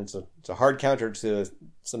 Yeah, and it's a hard counter to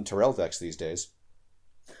some Tyrell decks these days.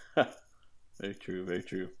 Very true, very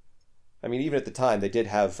true. I mean, even at the time, they did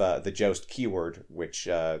have the Joust keyword, which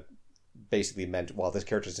basically meant while this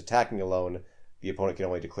character is attacking alone, the opponent can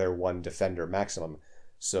only declare 1 defender maximum.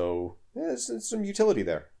 So, there's some utility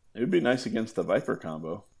there. It would be nice against the Viper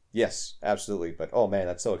combo. Yes, absolutely. But, oh man,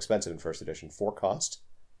 that's so expensive in first edition. 4 cost?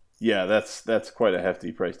 Yeah, that's quite a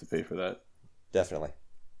hefty price to pay for that. Definitely.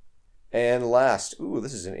 And last,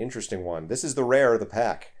 this is an interesting one. This is the rare of the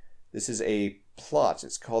pack. This is a plot.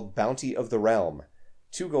 It's called Bounty of the Realm.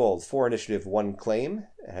 2 gold, 4 initiative, 1 claim.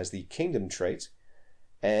 It has the Kingdom trait.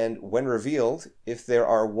 And when revealed, if there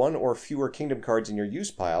are 1 or fewer Kingdom cards in your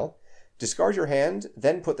use pile, discard your hand,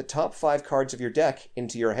 then put the top 5 cards of your deck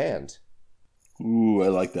into your hand. Ooh, I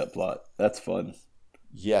like that plot. That's fun.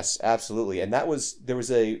 Yes, absolutely. And there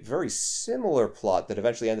was a very similar plot that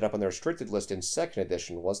eventually ended up on the restricted list in second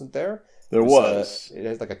edition, wasn't there? There was. It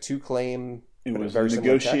had like a 2-claim. It was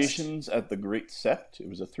Negotiations at the Great Sept. It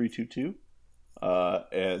was a 3/2/2.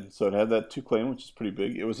 And so it had that 2-claim, which is pretty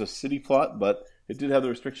big. It was a city plot, but it did have the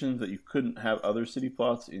restrictions that you couldn't have other city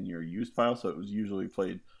plots in your use pile, so it was usually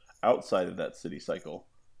played outside of that city cycle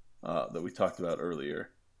that we talked about earlier.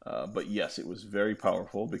 But yes, it was very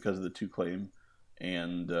powerful because of the 2-claim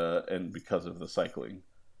and because of the cycling.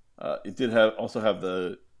 It did also have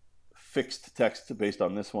the fixed text based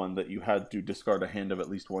on this one that you had to discard a hand of at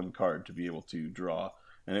least 1 card to be able to draw,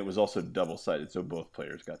 and it was also double-sided, so both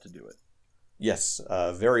players got to do it. Yes,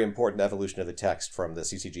 very important evolution of the text from the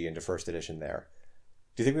CCG into first edition there.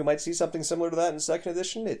 Do you think we might see something similar to that in second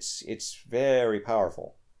edition? It's very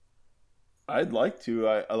powerful. I'd like to.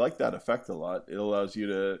 I like that effect a lot. It allows you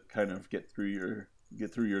to kind of get through your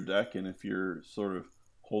deck, and if you're sort of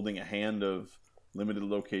holding a hand of limited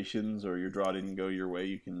locations or your draw didn't go your way,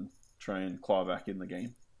 you can try and claw back in the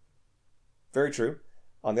game. Very true.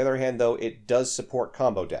 On the other hand, though, it does support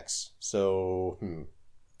combo decks. So,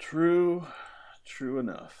 True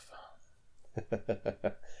enough.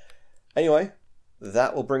 Anyway,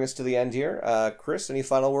 that will bring us to the end here. Chris, any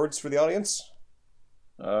final words for the audience?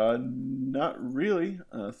 Not really.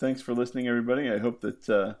 Thanks for listening, everybody. I hope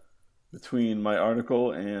that between my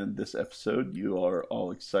article and this episode, you are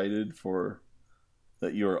all excited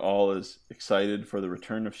that you are all as excited for the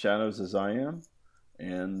return of Shadows as I am,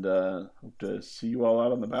 and hope to see you all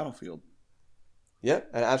out on the battlefield. Yeah,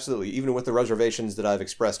 and absolutely. Even with the reservations that I've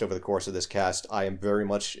expressed over the course of this cast, I am very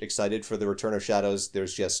much excited for the return of Shadows.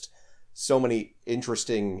 There's just so many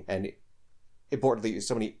interesting and, importantly,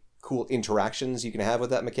 so many cool interactions you can have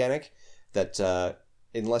with that mechanic that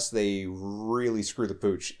unless they really screw the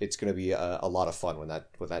pooch, it's going to be a lot of fun when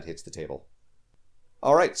that hits the table.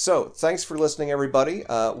 All right, so thanks for listening, everybody.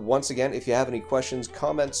 Once again, if you have any questions,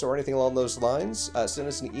 comments, or anything along those lines, send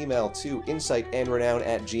us an email to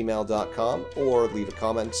insightandrenown@gmail.com or leave a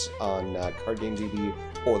comment on CardGameDB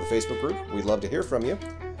or the Facebook group. We'd love to hear from you.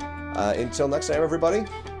 Until next time, everybody,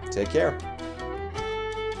 take care.